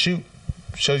you can shoot.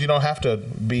 Shows you don't have to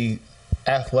be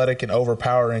athletic and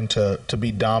overpowering to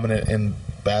be dominant in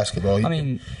basketball.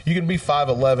 You can be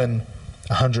 5'11",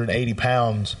 180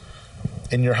 pounds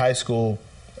in your high school,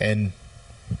 and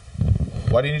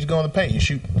why do you need to go in the paint? You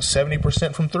shoot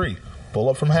 70% from three. Pull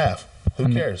up from half.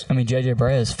 Who cares? J.J.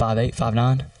 Barea is 5'8",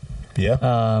 5'9".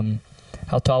 Yeah.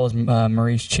 How tall was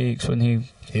Maurice Cheeks when he...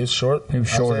 He was short. He was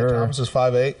shorter. Isaiah Thomas is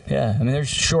 5'8". Yeah, there's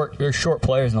short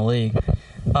players in the league.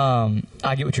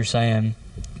 I get what you're saying.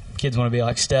 Kids want to be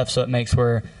like Steph, so it makes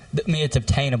it's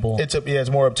obtainable. It's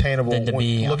more obtainable than to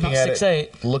be looking at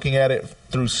 6'8". Looking at it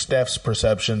through Steph's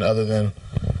perception, other than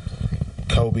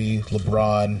Kobe,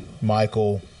 LeBron,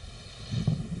 Michael.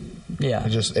 Yeah,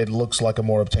 it looks like a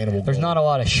more obtainable. There's not a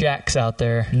lot of Shaqs out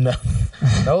there. No,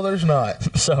 there's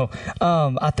not. So,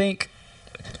 I think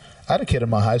I had a kid in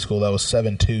my high school that was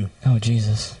 7'2". Oh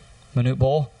Jesus, Manute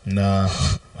Bol? Nah,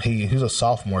 he was a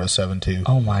sophomore at 7'2".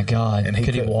 Oh my God! And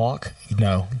could he walk?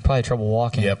 No, probably trouble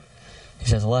walking. Yep. He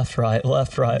says left, right,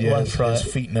 left, right, left, right. His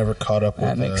feet never caught up.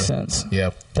 That makes sense.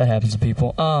 Yeah, that happens to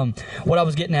people. What I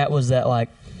was getting at was that like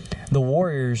the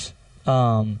Warriors,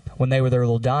 when they were their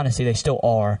little dynasty, they still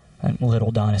are. Little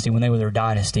dynasty when they were their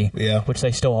dynasty, which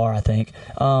they still are, I think.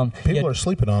 People are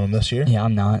sleeping on them this year. Yeah,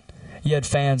 I'm not. You had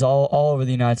fans all over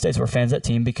the United States who were fans of that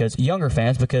team younger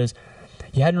fans because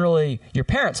you hadn't really your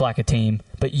parents like a team,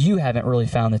 but you haven't really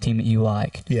found the team that you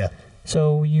like. Yeah.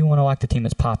 So you want to like the team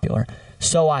that's popular.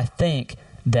 So I think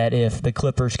that if the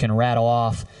Clippers can rattle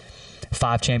off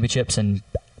 5 championships in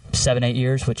 7-8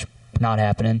 years, which not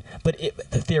happening, but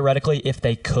theoretically, if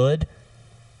they could,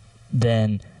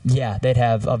 then yeah, they'd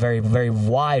have a very, very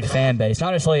wide fan base.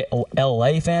 Not necessarily a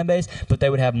LA fan base, but they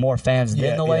would have more fans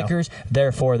than the Lakers.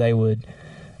 Therefore, they would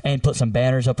put some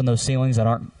banners up in those ceilings that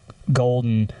aren't gold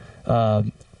and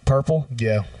purple.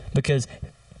 Yeah. Because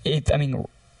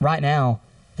right now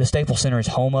the Staples Center is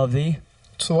home of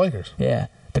it's the Lakers. Yeah,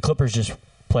 the Clippers just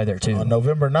play there too. On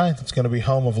November 9th, it's going to be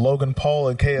home of Logan Paul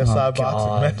and KSI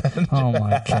boxing. Oh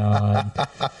my God!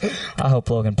 I hope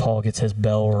Logan Paul gets his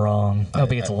bell rung. I hope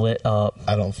he gets lit up.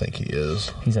 I don't think he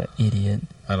is. He's an idiot.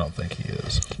 I don't think he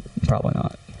is. Probably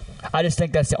not. I just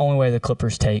think that's the only way the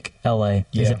Clippers take LA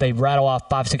is if they rattle off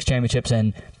 5-6 championships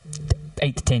in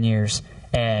 8 to 10 years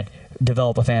and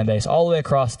develop a fan base all the way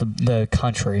across the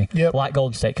country, like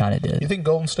Golden State kind of did. You think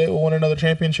Golden State will win another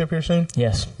championship here soon?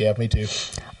 Yes. Yeah, me too.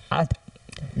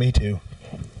 Me too.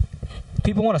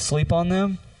 People want to sleep on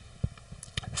them.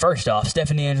 First off, Steph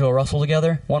and D'Angelo Russell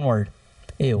together, one word.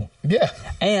 Ew. Yeah.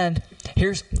 And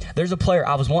there's a player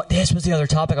this was the other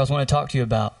topic I was wanting to talk to you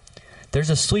about. There's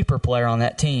a sleeper player on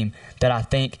that team that I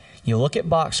think you look at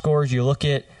box scores, you look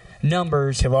at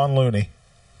numbers. Kevon Looney.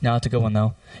 No, it's a good one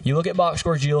though. You look at box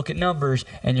scores, you look at numbers,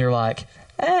 and you're like,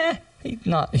 he's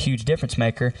not a huge difference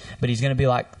maker, but he's going to be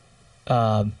like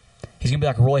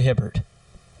Roy Hibbert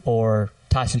or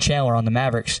Tyson Chandler on the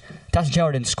Mavericks. Tyson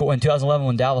Chandler didn't score in 2011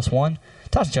 when Dallas won.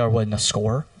 Tyson Chandler wasn't a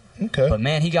scorer. Okay. But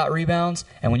man, he got rebounds,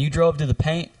 and when you drove to the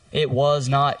paint, it was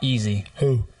not easy.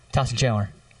 Who? Tyson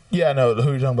Chandler. Yeah, I know.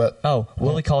 Who are you talking about? Oh,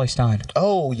 Willie Cauley-Stein.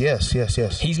 Oh, yes.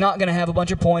 He's not going to have a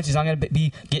bunch of points. He's not going to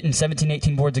be getting 17,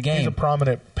 18 boards a game. He's a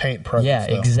prominent paint presence. Yeah,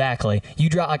 though. exactly. You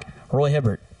drop like Roy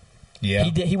Hibbert. Yeah.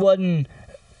 He wasn't.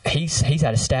 He's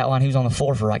had a stat line. He was on the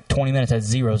floor for like 20 minutes, had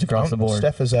zeros across the board.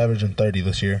 Steph is averaging 30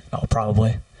 this year. Oh,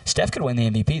 probably. Steph could win the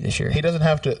MVP this year. He doesn't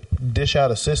have to dish out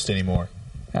assists anymore.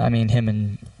 I mean, him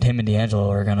and D'Angelo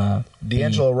are gonna.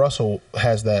 D'Angelo Russell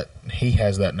has that. He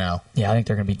has that now. Yeah, I think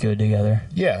they're gonna be good together.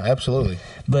 Yeah, absolutely.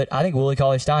 But I think Willie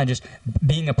Cauley-Stein just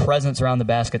being a presence around the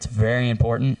basket's very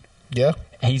important. Yeah.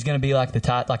 He's gonna be like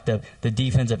the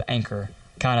defensive anchor,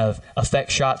 kind of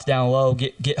affect shots down low,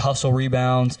 get hustle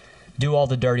rebounds, do all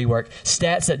the dirty work,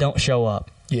 stats that don't show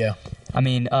up. Yeah. I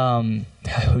mean,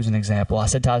 who's an example? I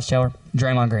said Tyus Taylor,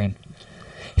 Draymond Green.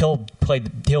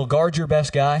 He'll guard your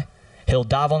best guy. He'll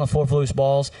dive on the floor for loose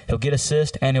balls. He'll get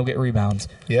assists and he'll get rebounds.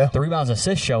 Yeah. The rebounds and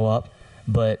assists show up,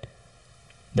 but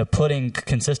the putting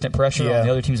consistent pressure on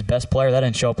the other team's best player, that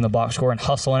didn't show up in the box score, and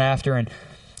hustling after and,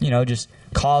 just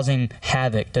causing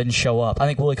havoc doesn't show up. I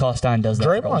think Willie Cauley-Stein does that.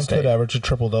 Draymond could average a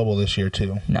triple-double this year,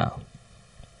 too. No.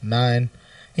 9.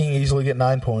 He can easily get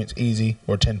 9 points, easy,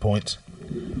 or 10 points.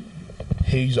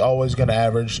 He's always going to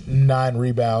average 9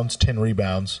 rebounds, 10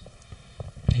 rebounds.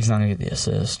 He's not going to get the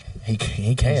assist. He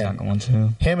can. He's not going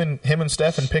to. Him and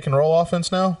Steph in pick and roll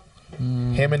offense now.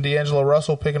 Him and D'Angelo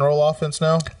Russell pick and roll offense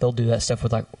now. They'll do that stuff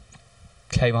with like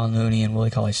Kayvon Looney and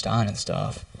Willie Cauley-Stein and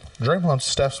stuff. Draymond's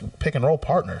Steph's pick and roll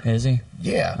partner. Is he?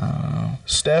 Yeah.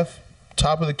 Steph,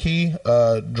 top of the key.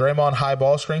 Draymond high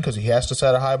ball screen because he has to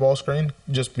set a high ball screen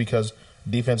just because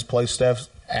defense plays Steph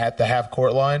at the half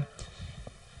court line.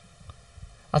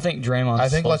 I think Draymond. I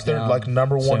think like they're like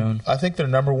number one. Soon. I think their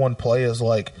number one play is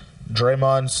like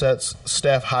Draymond sets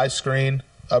Steph high screen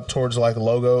up towards like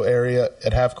logo area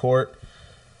at half court.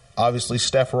 Obviously,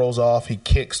 Steph rolls off. He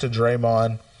kicks to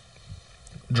Draymond.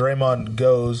 Draymond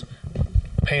goes.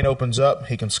 Paint opens up.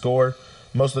 He can score.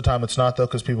 Most of the time, it's not though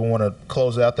because people want to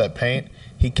close out that paint.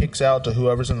 He kicks out to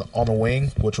whoever's on the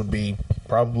wing, which would be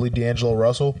probably D'Angelo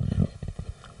Russell.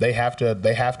 They have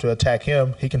to attack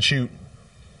him. He can shoot.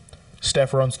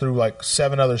 Steph runs through like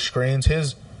 7 other screens.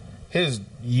 His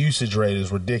usage rate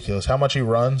is ridiculous. How much he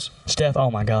runs? Steph,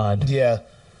 oh my God. Yeah.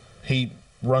 He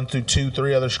runs through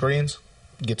 2-3 other screens,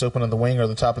 gets open at the wing or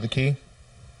the top of the key.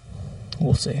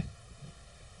 We'll see.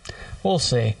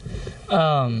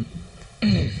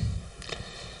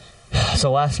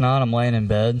 So last night I'm laying in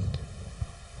bed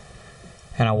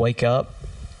and I wake up.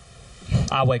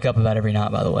 I wake up about every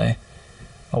night, by the way.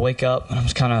 I wake up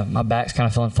and my back's kind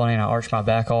of feeling funny, and I arch my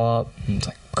back all up and it's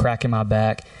like cracking my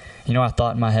back. You know what I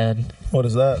thought in my head? What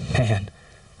is that? Man,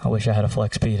 I wish I had a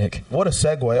Flexpedic. What a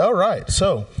segue. All right.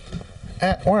 So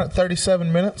we're at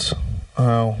 37 minutes.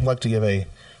 I'd like to give a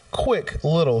quick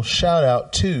little shout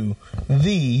out to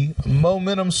the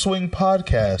Momentum Swing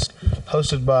podcast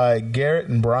hosted by Garrett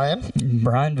and Brian.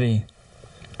 Brian V.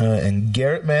 And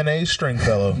Garrett Mayonnaise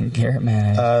Stringfellow. Garrett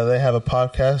Mayonnaise. They have a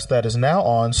podcast that is now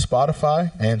on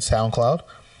Spotify and SoundCloud.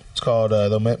 It's called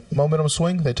the Momentum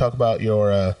Swing. They talk about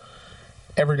your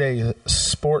everyday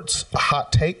sports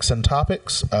hot takes and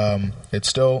topics. It's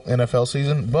still NFL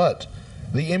season, but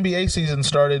the NBA season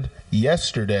started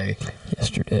yesterday.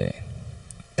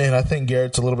 And I think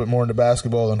Garrett's a little bit more into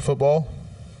basketball than football.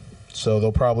 So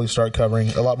they'll probably start covering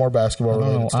a lot more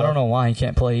basketball-related stuff. I don't know why he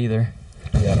can't play either.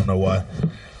 Yeah, I don't know why.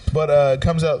 But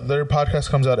their podcast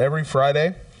comes out every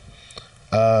Friday.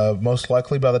 Most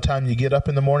likely by the time you get up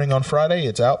in the morning on Friday,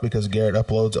 it's out because Garrett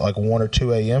uploads at like 1 or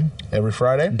 2 a.m. every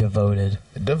Friday. Devoted.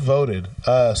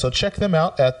 So check them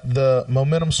out at the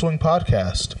Momentum Swing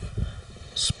Podcast,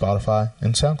 Spotify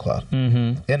and SoundCloud.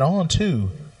 Mm-hmm. And on to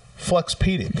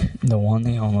Flexpedic. The one,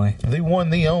 the only. The one,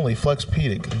 the only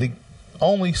Flexpedic. The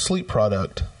only sleep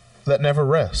product that never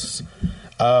rests.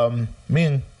 Me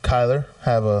and Kyler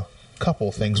have a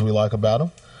couple things we like about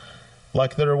them.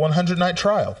 Like their 100-night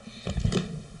trial.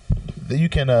 You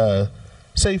can,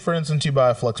 say for instance, you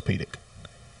buy a Flexpedic.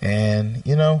 And,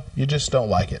 you just don't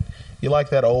like it. You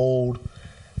like that old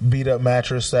beat-up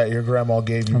mattress that your grandma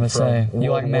gave you from World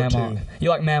War II. You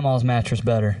like Mama's mattress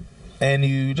better. And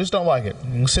you just don't like it.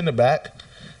 You can send it back.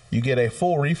 You get a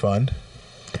full refund.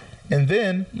 And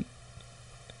then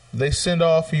they send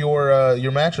off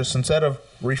your mattress. Instead of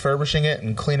refurbishing it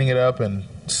and cleaning it up and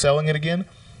selling it again,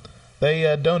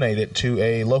 they donate it to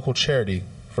a local charity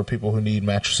for people who need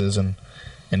mattresses and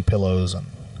pillows and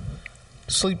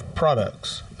sleep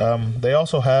products. They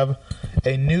also have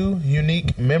a new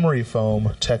unique memory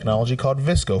foam technology called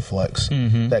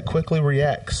ViscoFlex that quickly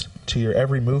reacts to your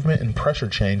every movement and pressure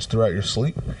change throughout your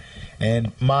sleep.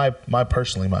 And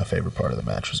personally my favorite part of the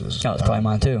mattresses. Oh, it's probably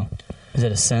mine too. Is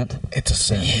it a scent? It's a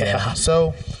scent. Yeah.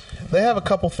 So they have a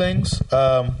couple things.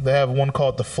 They have one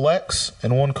called the Flex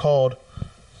and one called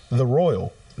the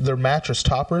Royal. They're mattress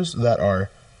toppers that are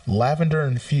lavender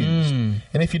infused. And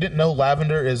if you didn't know,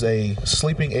 lavender is a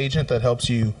sleeping agent that helps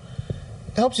you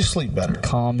helps you sleep better.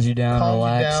 Calms you down, Calms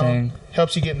relaxing. you down,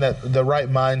 helps you get in the right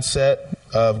mindset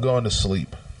of going to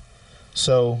sleep.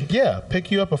 So, yeah,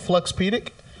 pick you up a Flexpedic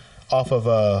off of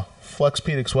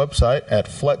Flexpedic's website at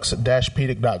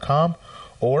flex-pedic.com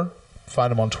or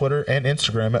find them on Twitter and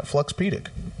Instagram at Flexpedic.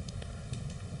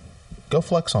 Go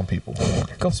flex on people.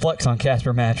 Go flex on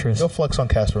Casper Mattress. Go flex on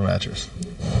Casper Mattress.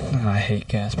 I hate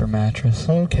Casper Mattress.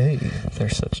 Okay. They're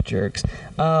such jerks.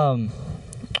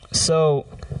 So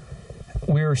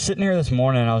we were sitting here this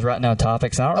morning and I was writing down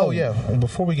topics. And I don't know. Yeah. Well,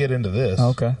 before we get into this,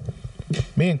 Okay.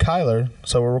 me and Kyler,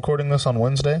 so we're recording this on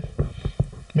Wednesday.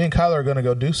 Me and Kyler are going to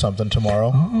go do something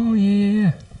tomorrow. Oh,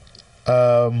 yeah.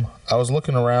 I was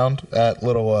looking around at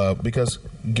little, because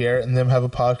Garrett and them have a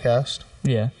podcast,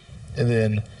 Yeah. and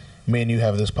then me and you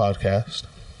have this podcast.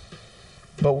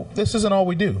 But this isn't all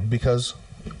we do, because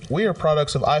we are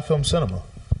products of iFilm Cinema.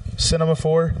 Cinema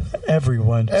for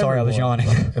Everyone. Sorry, I was everyone.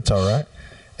 yawning. It's all right.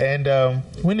 And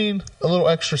we need a little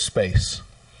extra space.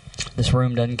 This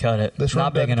room doesn't cut it. This room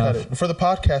Not big doesn't cut enough. it. For the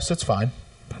podcast, it's fine.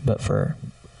 But for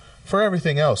For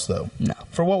everything else, though, no.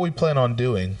 for what we plan on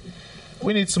doing,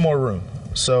 we need some more room.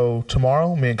 So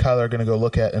tomorrow, me and Kyler are going to go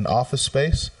look at an office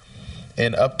space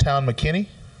in Uptown McKinney,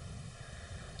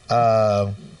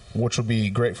 which will be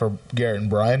great for Garrett and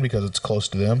Brian because it's close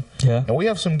to them. Yeah. And we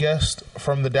have some guests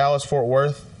from the Dallas-Fort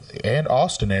Worth and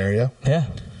Austin area Yeah.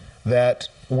 that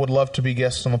would love to be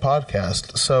guests on the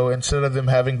podcast. So instead of them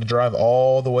having to drive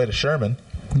all the way to Sherman,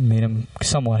 Meet them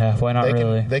somewhat halfway. Not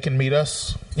really. they can meet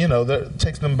us. You know, it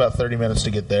takes them about 30 minutes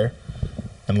to get there,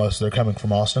 unless they're coming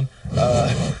from Austin.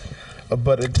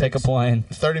 But it Take a takes plane.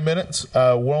 30 minutes.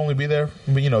 We'll only be there,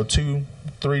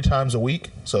 2-3 times a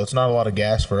week, so it's not a lot of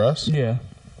gas for us. Yeah.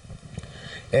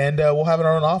 And we'll have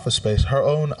our own office space, our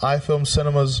own iFilm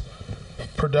Cinema's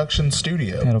production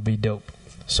studio. That'll be dope.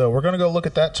 So we're going to go look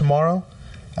at that tomorrow,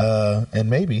 and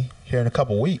maybe here in a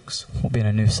couple weeks, We'll be in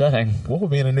a new setting. we'll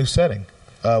be in a new setting.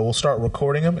 We'll start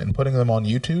recording them and putting them on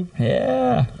YouTube.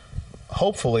 Yeah.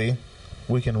 Hopefully,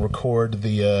 we can record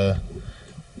the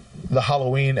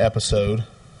Halloween episode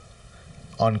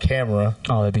on camera.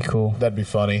 Oh, that'd be cool. That'd be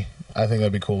funny. I think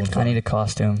that'd be cool and I fun. need a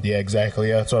costume. Yeah, exactly.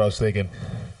 Yeah, that's what I was thinking.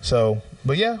 So,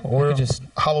 but yeah, could just-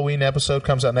 Halloween episode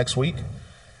comes out next week,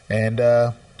 and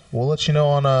we'll let you know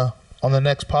on the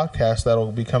next podcast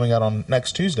that'll be coming out on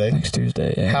next Tuesday. Next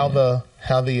Tuesday. Yeah. How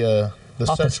the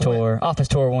office search went. tour. Office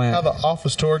tour went. How the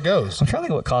office tour goes. I'm trying to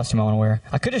think of what costume I want to wear.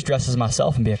 I could just dress as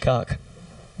myself and be a cuck.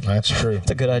 That's true.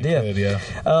 It's a good idea. Good,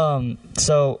 yeah.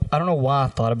 So I don't know why I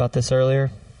thought about this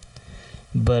earlier,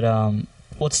 but I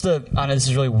know this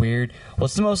is really weird.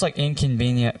 What's the most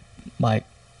inconvenient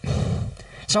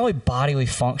it's not really bodily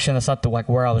function. That's not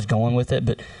where I was going with it,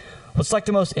 but what's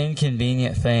the most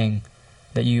inconvenient thing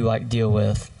that you deal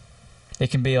with? It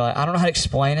can be I don't know how to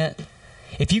explain it.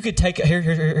 If you could take here's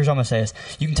what I'm gonna say is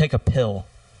you can take a pill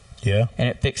Yeah. and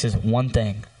it fixes one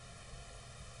thing.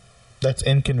 That's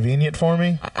inconvenient for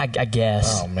me? I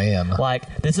guess. Oh, man.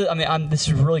 This is. This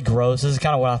is really gross. This is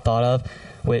kind of what I thought of,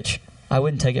 which I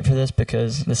wouldn't take it for this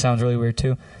because this sounds really weird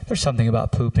too. There's something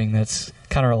about pooping that's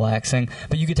kind of relaxing.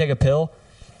 But you could take a pill,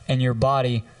 and your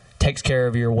body takes care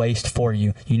of your waste for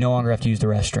you. You no longer have to use the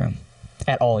restroom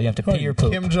at all. You have to pee or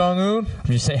poop. Kim Jong-un?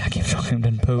 I'm just saying. I can't fucking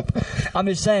didn't poop. I'm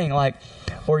just saying,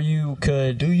 or you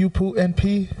could. Do you poop and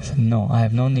pee? No, I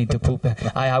have no need to poop.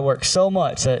 I work so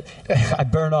much that I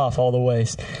burn off all the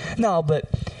waste. No, but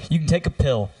you can take a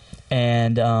pill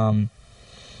and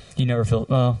you never feel.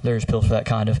 Well, there's pills for that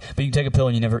kind of. But you can take a pill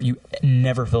and you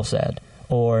never feel sad.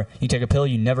 Or you take a pill,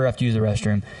 you never have to use the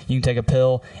restroom. You can take a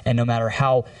pill, and no matter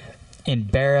how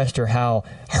embarrassed or how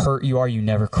hurt you are, you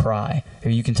never cry.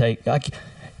 Or you can take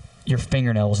your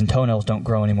fingernails and toenails don't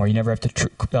grow anymore. You never have to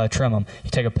trim them. You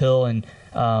take a pill and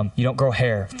you don't grow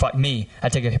hair. Fuck me. I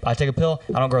take a pill.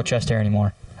 I don't grow chest hair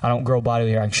anymore. I don't grow body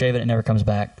hair. I can shave it. It never comes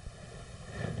back.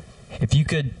 If you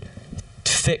could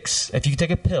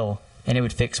take a pill and it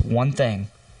would fix one thing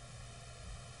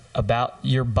about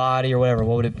your body or whatever,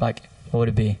 what would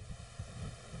it be?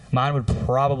 Mine would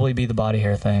probably be the body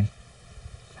hair thing.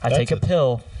 I take a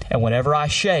pill, and whenever I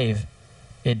shave,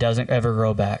 it doesn't ever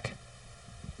grow back.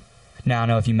 Now I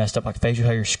know if you messed up facial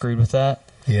hair, you're screwed with that.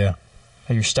 Yeah.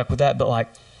 You're stuck with that, but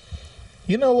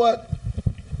You know what?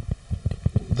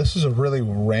 This is a really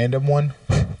random one.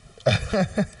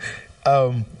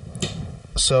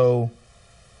 So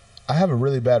I have a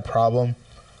really bad problem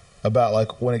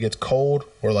about when it gets cold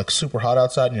or super hot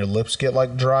outside and your lips get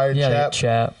dry and chapped.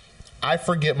 Chap. I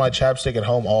forget my chapstick at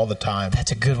home all the time.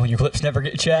 That's a good one. Your lips never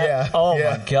get chapped. Yeah, Oh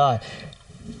yeah. my god.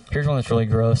 Here's one that's really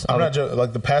gross. I'm not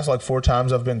joking. The past 4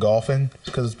 times I've been golfing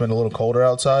because it's been a little colder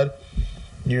outside.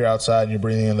 you're outside and you're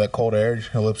breathing in that cold air,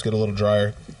 your lips get a little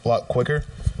drier a lot quicker.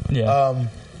 Yeah.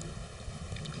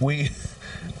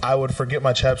 I would forget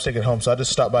my chapstick at home, so I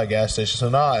just stopped by a gas station. So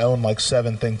now I own like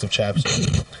 7 things of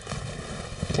chapstick,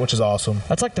 which is awesome.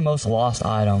 That's like the most lost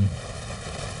item.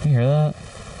 You hear that?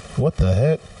 What the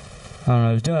heck? I don't know.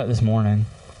 I was doing it this morning.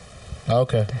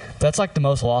 Okay. That's like the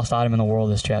most lost item in the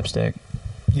world is chapstick.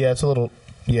 Yeah, it's a little.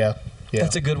 Yeah.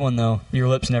 That's a good one, though. Your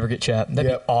lips never get chapped.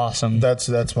 That'd Yep. be awesome.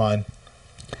 That's mine.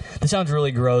 This sounds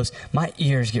really gross. My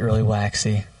ears get really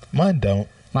waxy. Mine don't.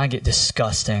 Mine get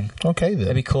disgusting. Okay, then.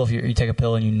 That'd be cool if you take a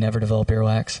pill and you never develop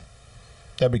earwax.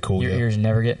 That'd be cool, Your yeah. ears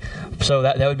never get... So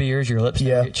that would be yours? Your lips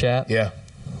never get chapped? Yeah.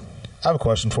 I have a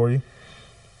question for you.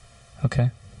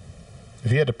 Okay.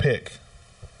 If you had to pick,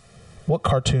 what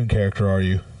cartoon character are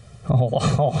you?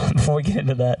 Oh, before we get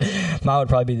into that, mine would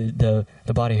probably be the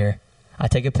body hair. I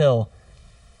take a pill,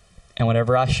 and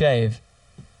whenever I shave,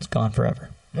 it's gone forever.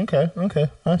 Okay.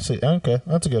 I see. Okay.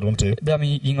 That's a good one, too. I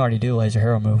mean, you can already do laser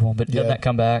hair removal, but doesn't that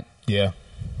come back? Yeah.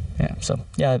 Yeah, so,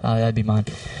 yeah, that'd be mine.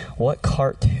 What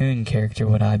cartoon character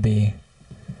would I be?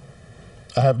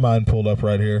 I have mine pulled up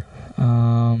right here.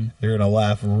 You're gonna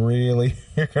laugh really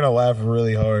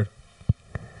hard.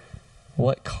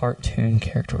 What cartoon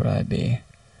character would I be?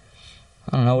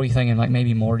 I don't know. What are you thinking? Like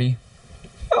maybe Morty?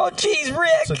 Oh, jeez,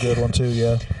 Rick! That's a good one, too,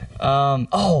 yeah.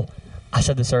 I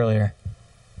said this earlier.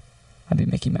 I'd be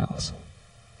Mickey Mouse.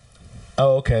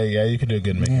 Oh, okay. Yeah, you can do a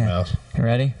good Mickey Mouse. You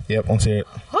ready? Yep, let's hear it.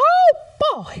 Oh,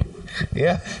 boy!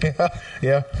 Yeah.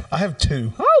 I have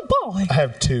 2. Oh, boy! I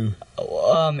have 2.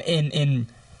 In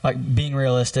like being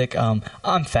realistic, I'm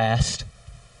fast.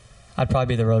 I'd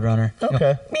probably be the Roadrunner.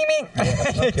 Okay. Me.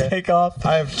 Okay. Take off.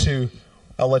 I have 2.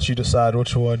 I'll let you decide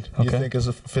which one you Okay.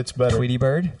 think fits better. Tweety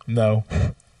Bird. No.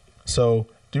 So,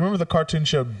 do you remember the cartoon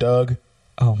show Doug?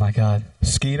 Oh my God.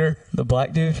 Skeeter? The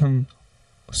black dude from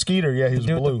Skeeter, yeah, he was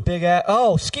dude with blue. the big ass.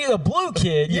 Oh, the blue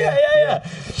kid. Yeah.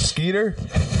 Skeeter?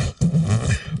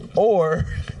 Or,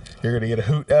 you're going to get a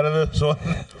hoot out of this one.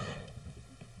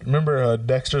 Remember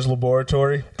Dexter's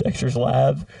Laboratory? Dexter's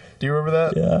Lab. Do you remember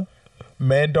that? Yeah.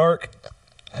 Mandark?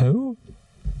 Who?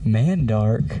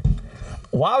 Mandark.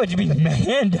 Why would you be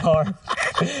Mandark?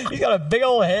 He's got a big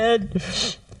old head.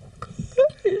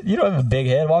 You don't have a big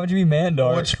head. Why would you be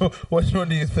Mandark? Which one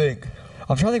do you think?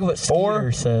 I'm trying to think of what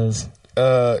Skeeter says.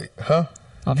 Huh?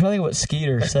 I'm trying to think of what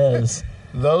Skeeter says.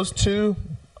 Those 2,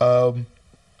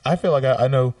 I feel like I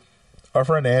know our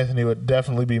friend Anthony would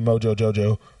definitely be Mojo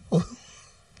Jojo.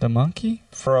 The monkey?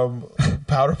 From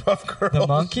Powderpuff Girls. The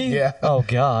monkey? Yeah. Oh,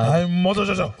 God. I'm Mojo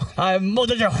Jojo. I'm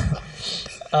Mojo.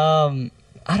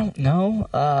 I don't know.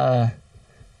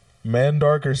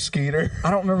 Mandark or Skeeter?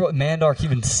 I don't remember what Mandark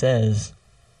even says.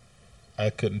 I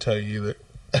couldn't tell you either.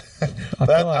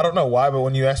 I don't know why, but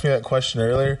when you asked me that question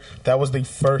earlier, that was the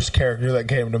first character that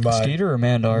came to mind. Skeeter or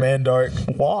Mandark?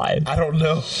 Mandark. Why? I don't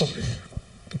know.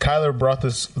 Kyler brought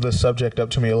this subject up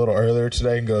to me a little earlier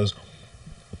today and goes,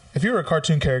 if you were a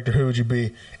cartoon character, who would you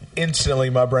be? Instantly,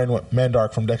 my brain went,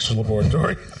 Mandark from Dexter's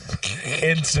Laboratory.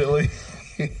 Instantly.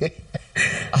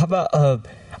 How about,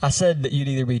 I said that you'd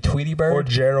either be Tweety Bird or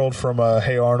Gerald from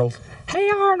Hey Arnold. Hey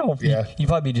Arnold. Yeah. You'd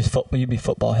probably be you'd be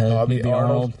football head. Oh, I'd You'd be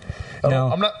Arnold. No.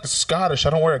 I'm not Scottish. I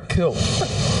don't wear a kilt.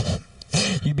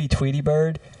 You'd be Tweety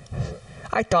Bird.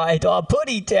 I thought I saw a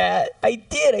putty tat. I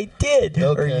did. Okay.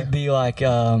 Or you'd be like,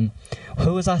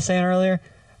 who was I saying earlier?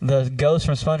 The ghost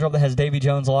from SpongeBob that has Davy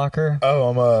Jones' locker.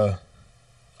 Oh,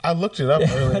 I looked it up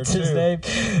earlier, What's too. his name?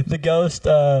 The ghost,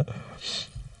 oh,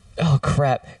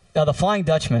 crap. The Flying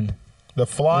Dutchman. The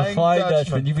Flying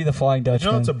Dutchman. You'd be the Flying Dutchman. Did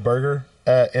you know it's a burger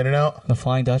at In-N-Out? The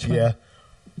Flying Dutchman? Yeah.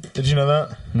 Did you know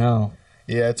that? No.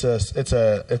 Yeah, it's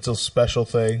a special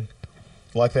thing.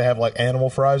 Like they have like animal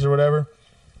fries or whatever.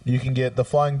 You can get the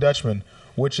Flying Dutchman,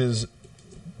 which is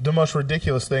the most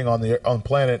ridiculous thing on the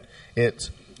planet.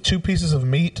 It's 2 pieces of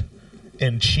meat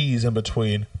and cheese in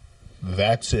between.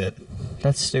 That's it.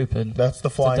 That's stupid. That's the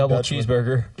It's a Flying double Dutchman.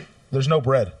 cheeseburger. There's no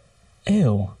bread.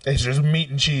 Ew. It's just meat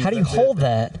and cheese. How do you That's hold it.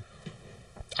 that?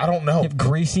 I don't know. You have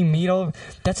greasy meat all over.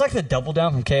 That's like the Double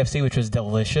Down from KFC, which was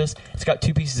delicious. It's got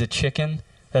 2 pieces of chicken.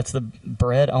 That's the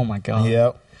bread. Oh, my God.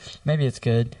 Yep. Maybe it's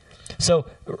good. So,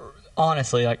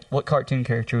 honestly, like, what cartoon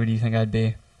character would you think I'd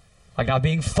be? Like, not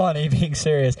being funny, being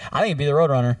serious. I think it'd be the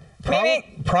Roadrunner.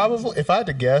 Probably, if I had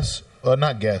to guess,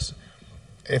 not guess,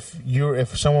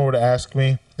 if someone were to ask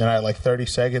me and I had like 30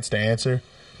 seconds to answer,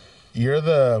 you're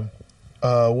the,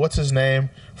 what's his name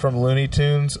from Looney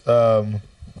Tunes?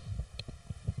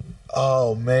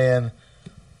 Oh, man.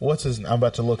 I'm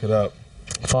about to look it up.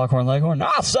 Foghorn Leghorn.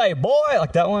 I say, boy,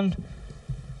 like that one.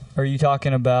 Or are you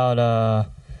talking about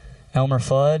Elmer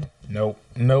Fudd? Nope.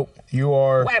 Nope. You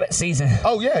are. Rabbit season.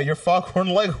 Oh yeah, you're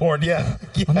Foghorn Leghorn. Yeah.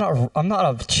 Yeah. I'm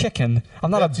not a chicken.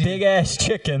 I'm not That's a you. big ass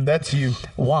chicken. That's you.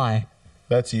 Why?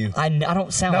 That's you. I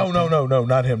don't sound. No, like no, him. no, no,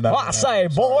 not him. Not Well, him, I not say,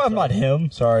 him. boy, Sorry, I'm not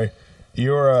him. Sorry.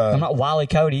 You're I'm not Wile E.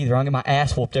 Cody either. I get my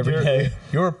ass whooped every day.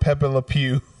 You're Pepe Le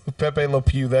Pew. Pepe Le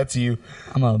Pew. That's you.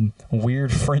 I'm a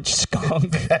weird French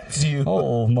skunk. That's you.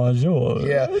 Oh my god.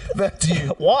 Yeah, that's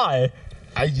you. Why?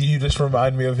 You just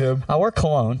remind me of him. I wear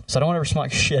cologne, so I don't ever smell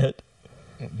like shit.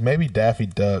 Maybe Daffy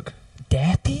Duck.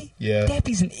 Dappy? Yeah.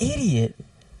 Dappy's an idiot.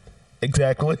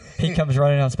 Exactly. He comes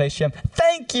running on Space Jam.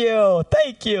 Thank you,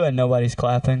 and nobody's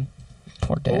clapping.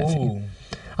 Poor Daffy. Ooh.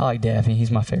 I like Daffy.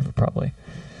 He's my favorite, probably.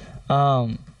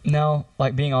 No,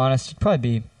 like being honest, it'd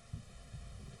probably be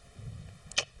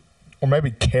Or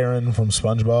maybe Karen from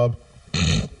SpongeBob.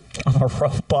 I'm a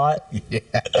robot. Yeah.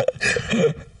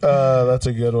 That's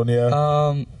a good one, yeah.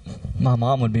 My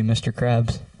mom would be Mr.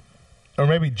 Krabs. Or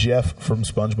maybe Jeff from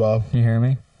SpongeBob. You hear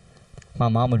me? My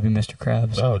mom would be Mr.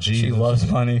 Krabs. Oh, She Jesus.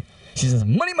 loves money. She says,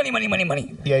 money, money, money, money,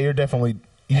 money. Yeah, you're definitely...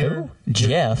 Who?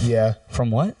 Jeff? Yeah,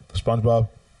 From what? SpongeBob.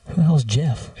 Who the hell's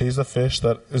Jeff? He's the fish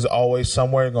that is always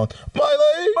somewhere going, my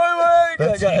leg! My leg!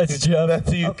 That's That's you. Jeff.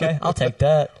 That's you. Okay, I'll take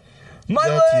that. My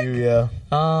That's leg! you,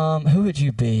 yeah. Who would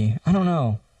you be? I don't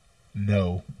know.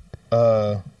 No.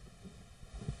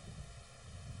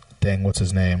 Dang, what's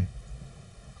his name?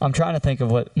 I'm trying to think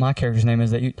of what my character's name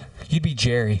is. You'd be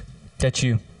Jerry. That's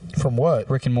you. From what?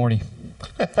 Rick and Morty.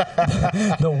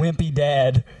 The wimpy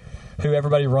dad who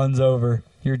everybody runs over.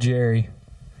 You're Jerry.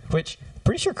 Which,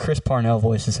 pretty sure Chris Parnell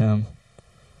voices him.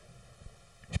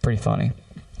 He's pretty funny.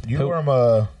 You're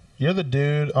the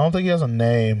dude. I don't think he has a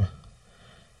name.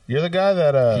 You're the guy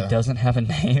that He doesn't have a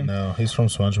name. No, he's from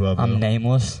SpongeBob. I'm though.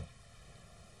 nameless.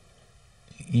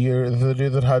 You're the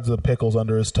dude that hides the pickles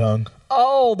under his tongue.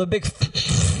 Oh, the big...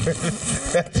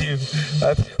 That's you.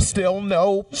 That's still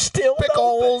no Still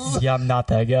pickles. Yeah, I'm not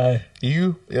that guy.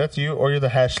 You? That's you? Or you're the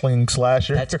hashling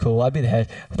slasher? That's cool. I'd be the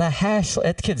hash.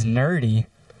 That kid's nerdy.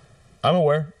 I'm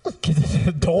aware. Kid's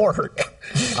a dork.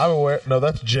 I'm aware. No,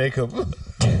 that's Jacob.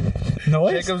 No,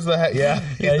 Jacob's the yeah,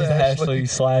 he's the hashling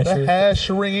slasher. The hash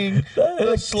ringing,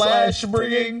 the slash slash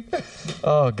bringing,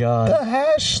 Oh God. the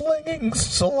hash slinging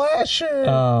slasher.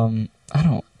 I'm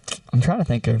trying to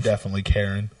think of. Definitely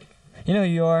Karen. You know who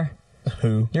you are?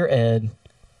 Who? You're Ed.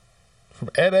 From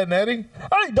Ed, Ed and Eddie?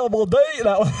 I double D.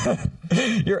 That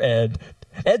one. You're Ed.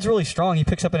 Ed's really strong. He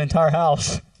picks up an entire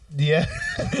house. Yeah.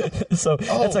 So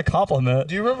that's a compliment.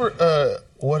 Do you remember,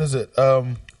 what is it?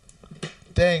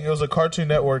 Dang, it was a Cartoon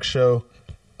Network show.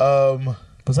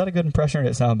 Was that a good impression or did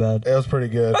it sound bad? It was pretty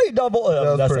good. Hey, double.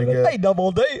 was That's pretty not good. Hey,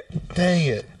 double D. Dang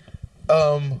it.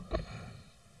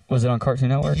 Was it on Cartoon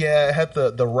Network? Yeah, it had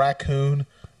the raccoon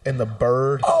and the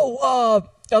bird. Oh,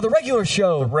 the regular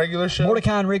show. The regular show?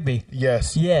 Mordecai and Rigby.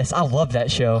 Yes. Yes, I love that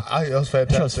show. That was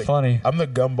fantastic. funny. I'm the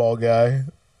gumball guy.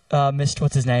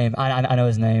 What's his name? I know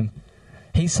his name.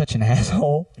 He's such an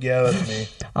asshole. Yeah, that's me.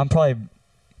 I'm probably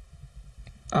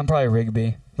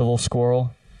Rigby, the little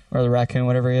squirrel or the raccoon,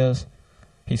 whatever he is.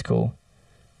 He's cool.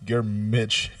 You're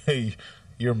Mitch. Hey,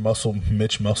 you're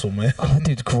Mitch Muscle Man. Oh, that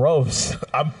dude's gross.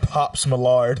 I'm Pops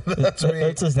Millard. That's me.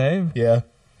 That's his name. Yeah.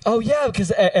 Oh yeah,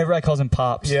 because everybody calls him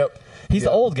Pops. Yep. He's the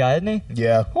Yep. old guy, isn't he?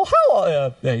 Yeah. Well,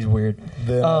 how? Yeah, he's weird.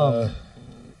 Then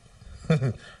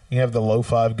you have the low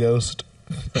five ghost.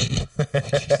 I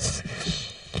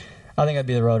think I'd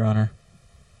be the Roadrunner.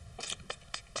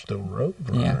 The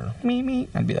Roadrunner. Yeah, me.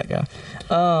 I'd be that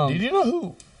guy. Did you know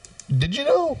who? Did you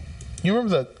know? You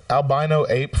remember the albino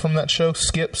ape from that show,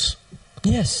 Skips?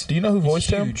 Yes. Do you know who He's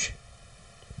voiced him? huge.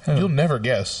 Who? You'll never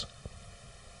guess.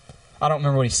 I don't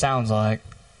remember what he sounds like.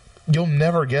 You'll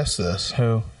never guess this.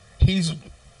 Who? He's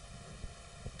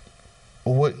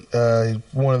what?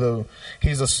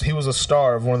 He was a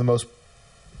star of one of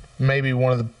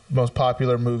the most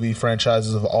popular movie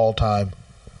franchises of all time.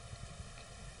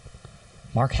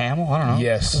 Mark Hamill? I don't know.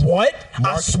 Yes. What?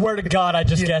 I swear to God, I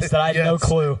just guessed that. I had no Yes.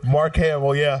 clue. Mark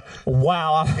Hamill, yeah.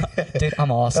 Wow. Dude,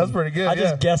 I'm awesome. That's pretty good, I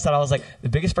just yeah. guessed that. I was like, the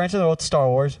biggest franchise in the world, Star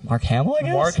Wars. Mark Hamill, I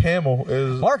guess? Mark Hamill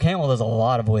is Mark Hamill does a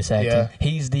lot of voice acting. Yeah.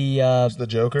 He's the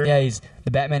Joker. Yeah, he's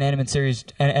the Batman animated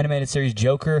series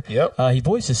Joker. Yep. He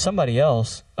voices somebody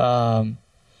else.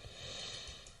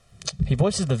 He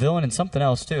voices the villain in something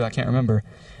else too. I can't remember.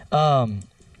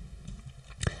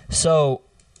 So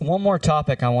one more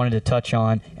topic I wanted to touch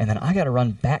on, and then I got to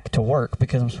run back to work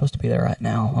because I'm supposed to be there right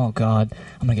now. Oh God,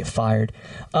 I'm gonna get fired.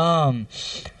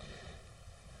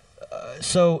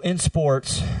 So in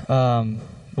sports,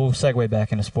 we'll segue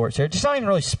back into sports here. Just not even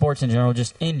really sports in general,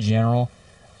 just in general.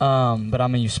 But I'm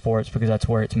gonna use sports because that's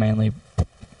where it's mainly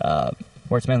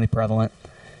prevalent.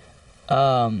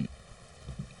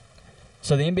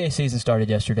 So the NBA season started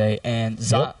yesterday, and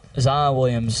Zion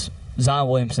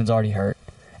Williamson's already hurt,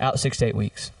 out 6 to 8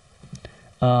 weeks.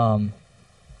 Patrick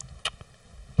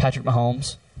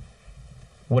Mahomes,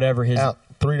 whatever his Out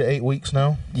 3 to 8 weeks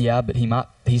now. yeah, but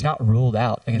he's not ruled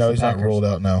out against No, the he's Packers. not ruled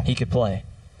out now. He could play.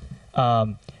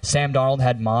 Sam Darnold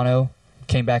had mono,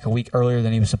 came back a week earlier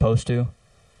than he was supposed to.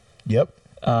 Yep.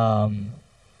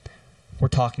 We're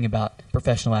talking about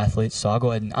professional athletes, so I'll go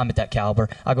ahead and I'm at that caliber.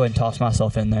 I'll go ahead and toss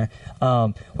myself in there.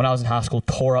 When I was in high school,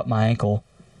 tore up my ankle.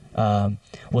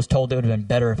 Was told it would have been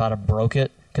better if I'd have broke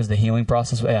it because the healing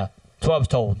process. Yeah, that's what I was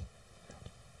told.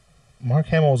 Mark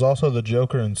Hamill was also the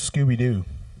Joker in Scooby-Doo.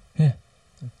 Yeah,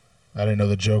 I didn't know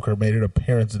the Joker made an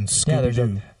appearance in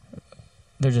Scooby-Doo.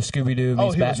 there's a Scooby-Doo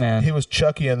meets Batman. He was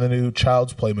Chucky in the new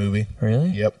Child's Play movie. Really?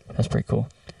 Yep. That's pretty cool.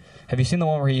 Have you seen the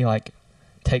one where he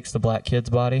takes the black kid's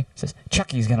body? Says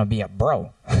Chucky's gonna be a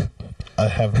bro. I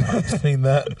have not seen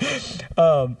that.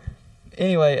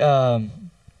 Anyway,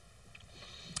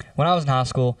 when I was in high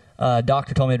school, a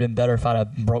doctor told me it'd been better if I'd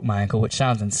have broke my ankle, which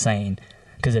sounds insane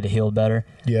because it'd have healed better.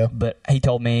 Yeah. But he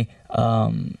told me,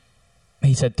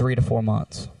 he said 3 to 4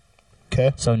 months.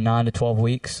 Okay. So 9 to 12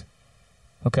 weeks.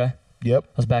 Okay. Yep. I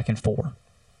was back in 4.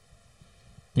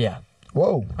 Yeah.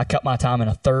 Whoa. I cut my time in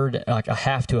a third, like a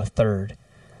half to a third.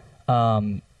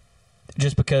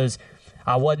 Just because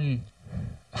I wasn't,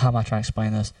 how am I trying to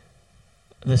explain this?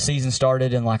 The season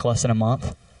started in less than a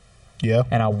month. Yeah.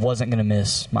 And I wasn't going to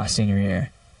miss my senior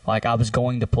year. I was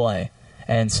going to play.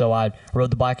 And so I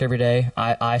rode the bike every day.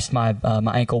 I iced my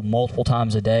ankle multiple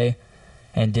times a day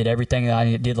and did everything that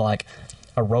I did,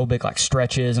 aerobic,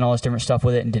 stretches and all this different stuff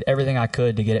with it, and did everything I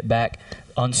could to get it back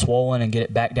unswollen and get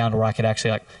it back down to where I could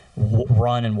actually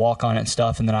run and walk on it and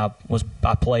stuff. And then I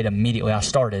played immediately. I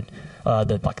started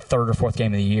the third or fourth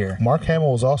game of the year. Mark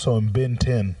Hamill was also in Ben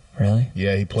 10. Really?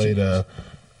 Yeah, he played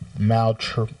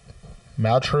maltruant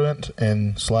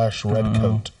and /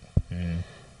 redcoat.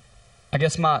 I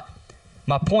guess my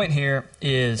point here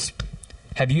is,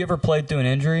 have you ever played through an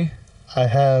injury? I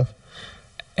have.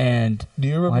 And Do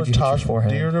you remember why'd you hit your Tosh?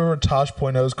 forehead? Do you remember Tosh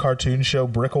Pointo's cartoon show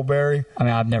Brickleberry? I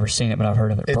mean, I've never seen it, but I've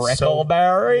heard of it. It's so-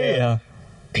 Brickleberry. yeah.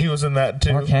 He was in that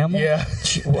too. Mark Hamill? Yeah.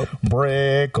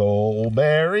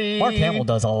 Brickleberry. Mark Hamill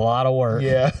does a lot of work.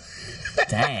 Yeah.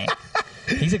 Dang.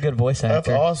 He's a good voice That's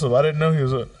actor. awesome. I didn't know he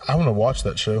was. I'm gonna watch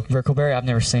that show. Brickleberry, I've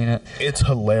never seen it. It's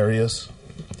hilarious.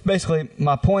 Basically,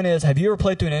 my point is, have you ever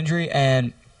played through an injury,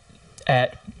 and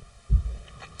at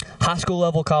high school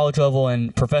level, college level,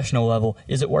 and professional level,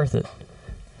 is it worth it?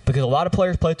 Because a lot of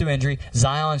players play through injury.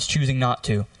 Zion's choosing not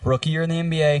to. Rookie year in the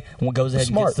NBA, goes ahead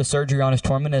and gets the surgery on his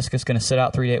torn meniscus, going to sit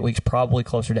out 3 to 8 weeks, probably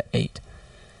closer to 8.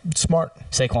 Smart.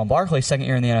 Saquon Barkley, second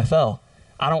year in the NFL.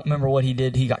 I don't remember what he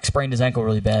did. He got sprained his ankle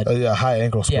really bad. Yeah, high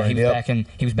ankle sprain. Yeah,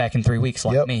 he was back in 3 weeks,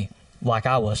 like me, like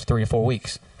I was 3 to 4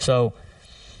 weeks. So,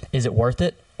 is it worth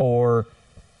it, or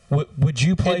would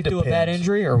you play through a bad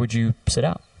injury, or would you sit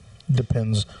out?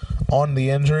 Depends on the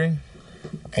injury,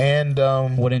 and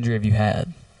what injury have you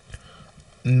had?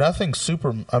 Nothing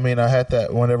super. I mean, I had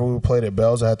that whenever we played at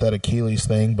Bell's. I had that Achilles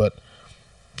thing, but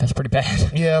that's pretty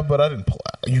bad. Yeah, but I didn't.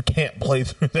 You can't play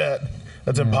through that.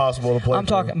 That's impossible to play.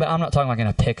 But I'm not talking in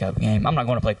a pickup game. I'm not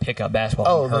going to play pickup basketball.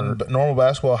 Oh, then normal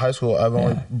basketball, high school. I've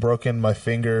only broken my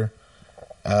finger.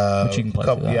 But you can play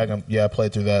through that. I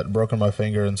played through that. Broken my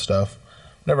finger and stuff.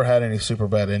 Never had any super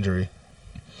bad injury.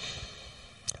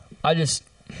 I don't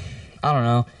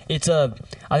know.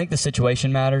 I think the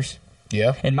situation matters.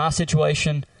 Yeah. In my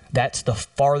situation, that's the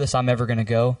farthest I'm ever going to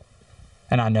go,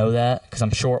 and I know that because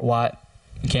I'm short, white,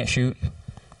 and can't shoot.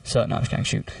 So no, I can't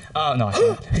shoot. No, I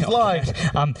can't. He's lying.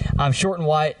 I'm short and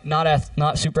white,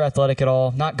 not super athletic at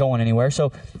all, not going anywhere.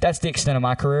 So that's the extent of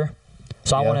my career.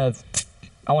 So I want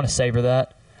to savor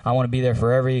that. I want to be there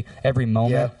for every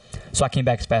moment. Yeah. So I came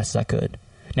back as fast as I could.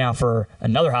 Now for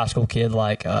another high school kid,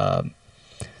 I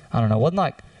don't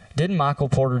know, didn't Michael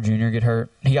Porter Jr. get hurt?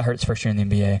 He got hurt his first year in the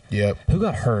NBA. Yep. Who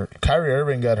got hurt? Kyrie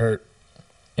Irving got hurt.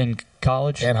 In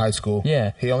college? And high school.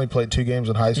 Yeah. He only played 2 games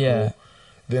in high school. Yeah.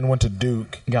 Then went to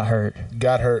Duke. Got hurt.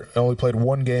 Only played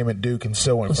 1 game at Duke and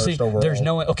still went first overall.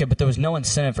 But there was no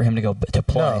incentive for him to go to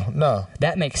play. No.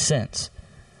 That makes sense.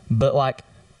 But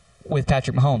with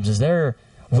Patrick Mahomes,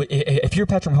 if you're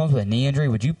Patrick Mahomes with a knee injury,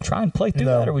 would you try and play through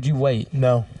that, or would you wait?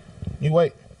 No. You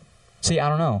wait. See, I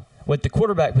don't know. With the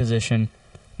quarterback position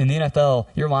in the NFL,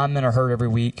 your linemen are hurt every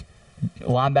week.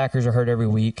 Linebackers are hurt every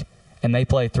week, and they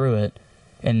play through it.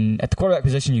 And at the quarterback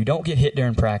position, you don't get hit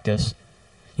during practice.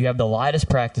 You have the lightest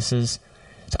practices.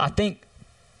 So I think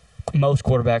most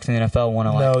quarterbacks in the NFL want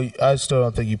to. No, I still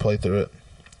don't think you play through it.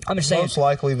 I'm just saying. Most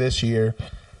likely this year,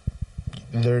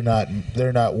 they're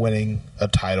not winning a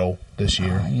title this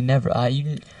year. You never.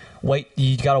 You wait.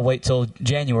 You got to wait till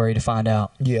January to find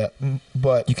out. Yeah,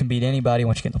 but You can beat anybody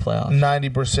once you get in the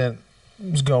playoffs. 90%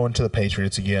 is going to the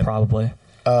Patriots again. Probably.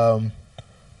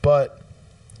 But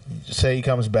say he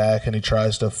comes back and he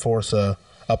tries to force a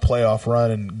playoff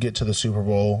run and get to the Super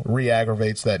Bowl,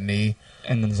 re-aggravates that knee,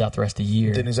 And then he's out the rest of the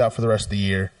year. then he's out for the rest of the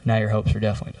year. Now your hopes are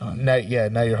definitely done.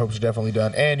 Now your hopes are definitely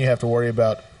done, and you have to worry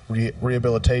about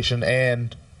rehabilitation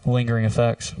and Lingering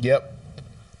effects. yep.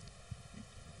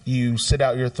 You sit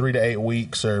out your 3 to 8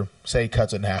 weeks, or say he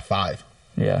cuts it in half, 5.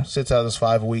 Yeah. Sits out his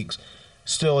 5 weeks.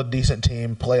 Still a decent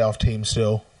team, playoff team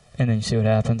still. And then you see what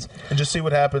happens. And just see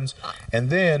what happens. And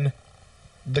then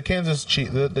the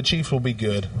the Chiefs will be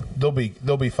good. They'll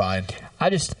be fine. I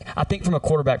think from a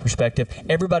quarterback perspective,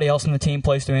 everybody else on the team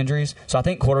plays through injuries. So I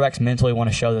think quarterbacks mentally want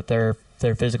to show that they're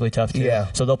physically tough too. Yeah.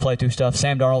 So they'll play through stuff.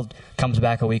 Sam Darnold comes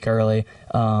back a week early.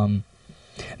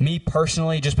 Me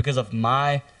personally, just because of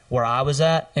where I was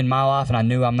at in my life, and I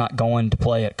knew I'm not going to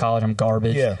play at college. I'm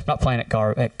garbage. Yeah. I'm not playing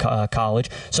at college.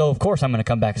 So of course I'm going to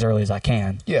come back as early as I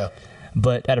can. Yeah.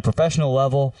 But at a professional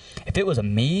level, if it was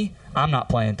me, I'm not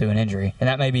playing through an injury. And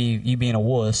that may be you being a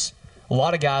wuss. A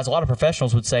lot of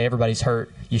professionals would say everybody's hurt,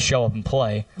 you show up and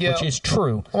play, Yeah. which is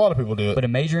true. A lot of people do it. But a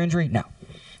major injury, no.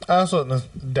 Also,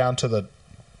 down to the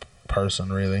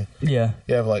person, really. Yeah.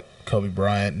 You have like Kobe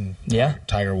Bryant and Yeah.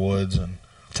 Tiger Woods and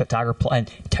Tiger played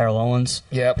Terrell Owens.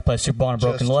 Yep. Played Super Bowl on a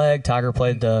broken Just- leg. Tiger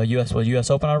played the US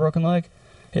Open on a broken leg.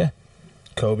 Yeah.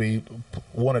 Kobe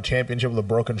won a championship with a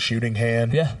broken shooting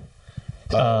hand. Yeah.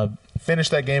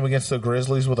 Finished that game against the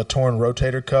Grizzlies with a torn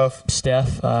rotator cuff.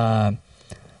 Steph,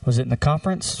 was it in the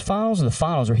conference finals or the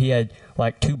finals where he had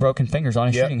like 2 broken fingers on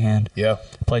his Yep. shooting hand? Yeah.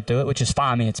 Played through it, which is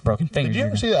fine. I mean, it's broken fingers. Did you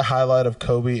ever see that highlight of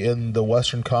Kobe in the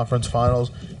Western Conference Finals?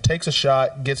 Takes a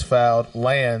shot, gets fouled,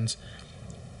 lands,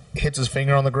 hits his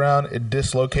finger on the ground. It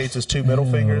dislocates his 2 middle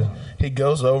fingers. He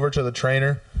goes over to the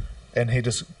trainer, and he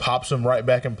just pops him right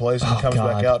back in place and Oh, comes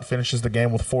back God. out, finishes the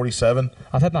game with 47.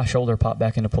 I've had my shoulder pop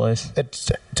back into place.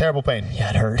 It's terrible pain. Yeah,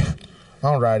 it hurt.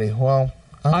 Alrighty, well,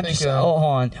 I think, hold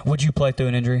on. Would you play through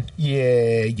an injury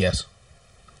yes.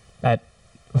 at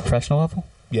a professional level?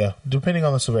 Yeah, depending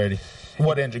on the severity.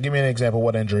 What injury? Give me an example.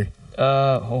 What injury?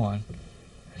 Hold on.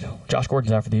 Josh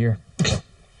Gordon's out for the year.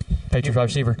 Patriots wide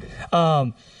receiver.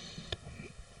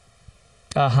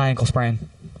 High ankle sprain.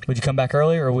 Would you come back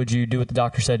early, or would you do what the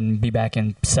doctor said and be back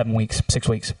in 7 weeks, 6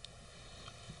 weeks?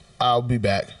 I'll be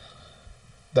back.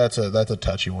 That's a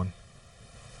touchy one.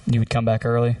 You would come back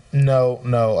early? No,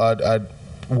 I'd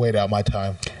wait out my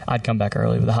time. I'd come back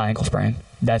early with a high ankle sprain.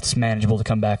 That's manageable to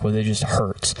come back with. It just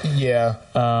hurts. Yeah.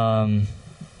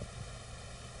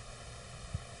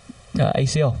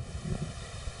 ACL.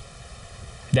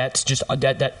 That's just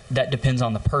that depends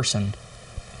on the person.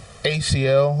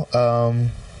 ACL.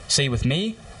 See, with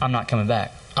me, I'm not coming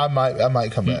back. I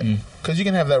might come back because you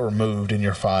can have that removed and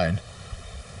you're fine.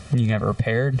 You can have it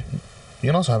repaired. You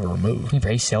can also have it removed. You have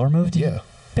your ACL removed? Yeah.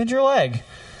 Bend your leg.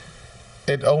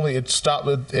 It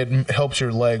helps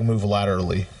your leg move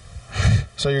laterally.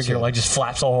 So you're So your good. leg just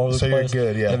flaps all over the So you're place.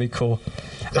 good, yeah. That'd be cool.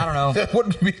 I don't know. That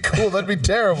wouldn't be cool. That'd be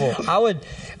terrible.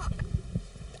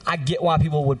 I get why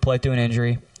people would play through an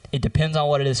injury. It depends on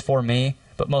what it is for me,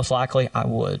 but most likely I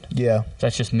would. Yeah.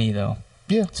 That's just me, though.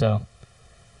 Yeah. So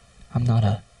I'm not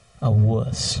a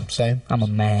wuss. Same. I'm a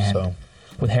man So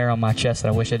with hair on my chest that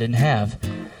I wish I didn't have.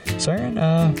 So, Aaron,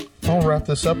 I'll wrap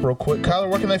this up real quick. Kyler,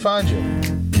 where can they find you?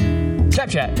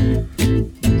 Snapchat.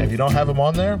 If you don't have them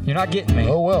on there, You're not getting me.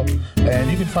 oh well. And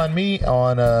you can find me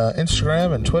on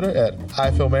Instagram and Twitter at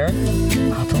iFilmEric.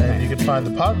 And you can find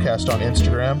the podcast on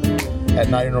Instagram at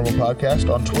Not Your Normal Podcast.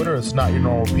 On Twitter, it's Not Your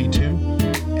Normal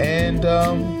P2. And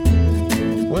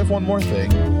we have one more thing.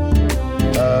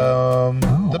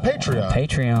 The Patreon.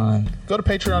 Patreon. Go to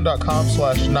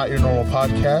patreon.com/Not Your Normal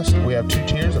Podcast. We have 2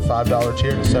 tiers, a $5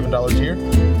 tier and a $7 tier. We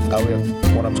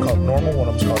have one of them's called normal, one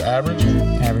of them's called average.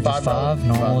 Average is $5,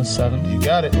 normal is $7. You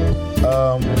got it.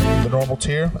 The normal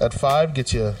tier at $5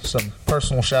 gets you some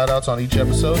personal shout outs on each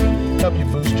episode, help you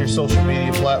boost your social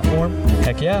media platform.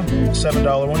 Heck yeah.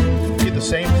 $7 one, get the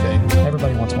same thing.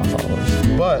 Everybody wants more followers.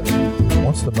 But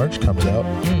once the merch comes out,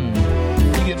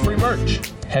 you get free merch.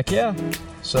 Heck yeah.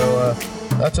 So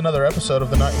that's another episode of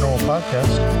the Not Your Normal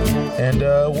Podcast. And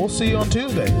we'll see you on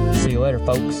Tuesday. See you later,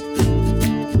 folks.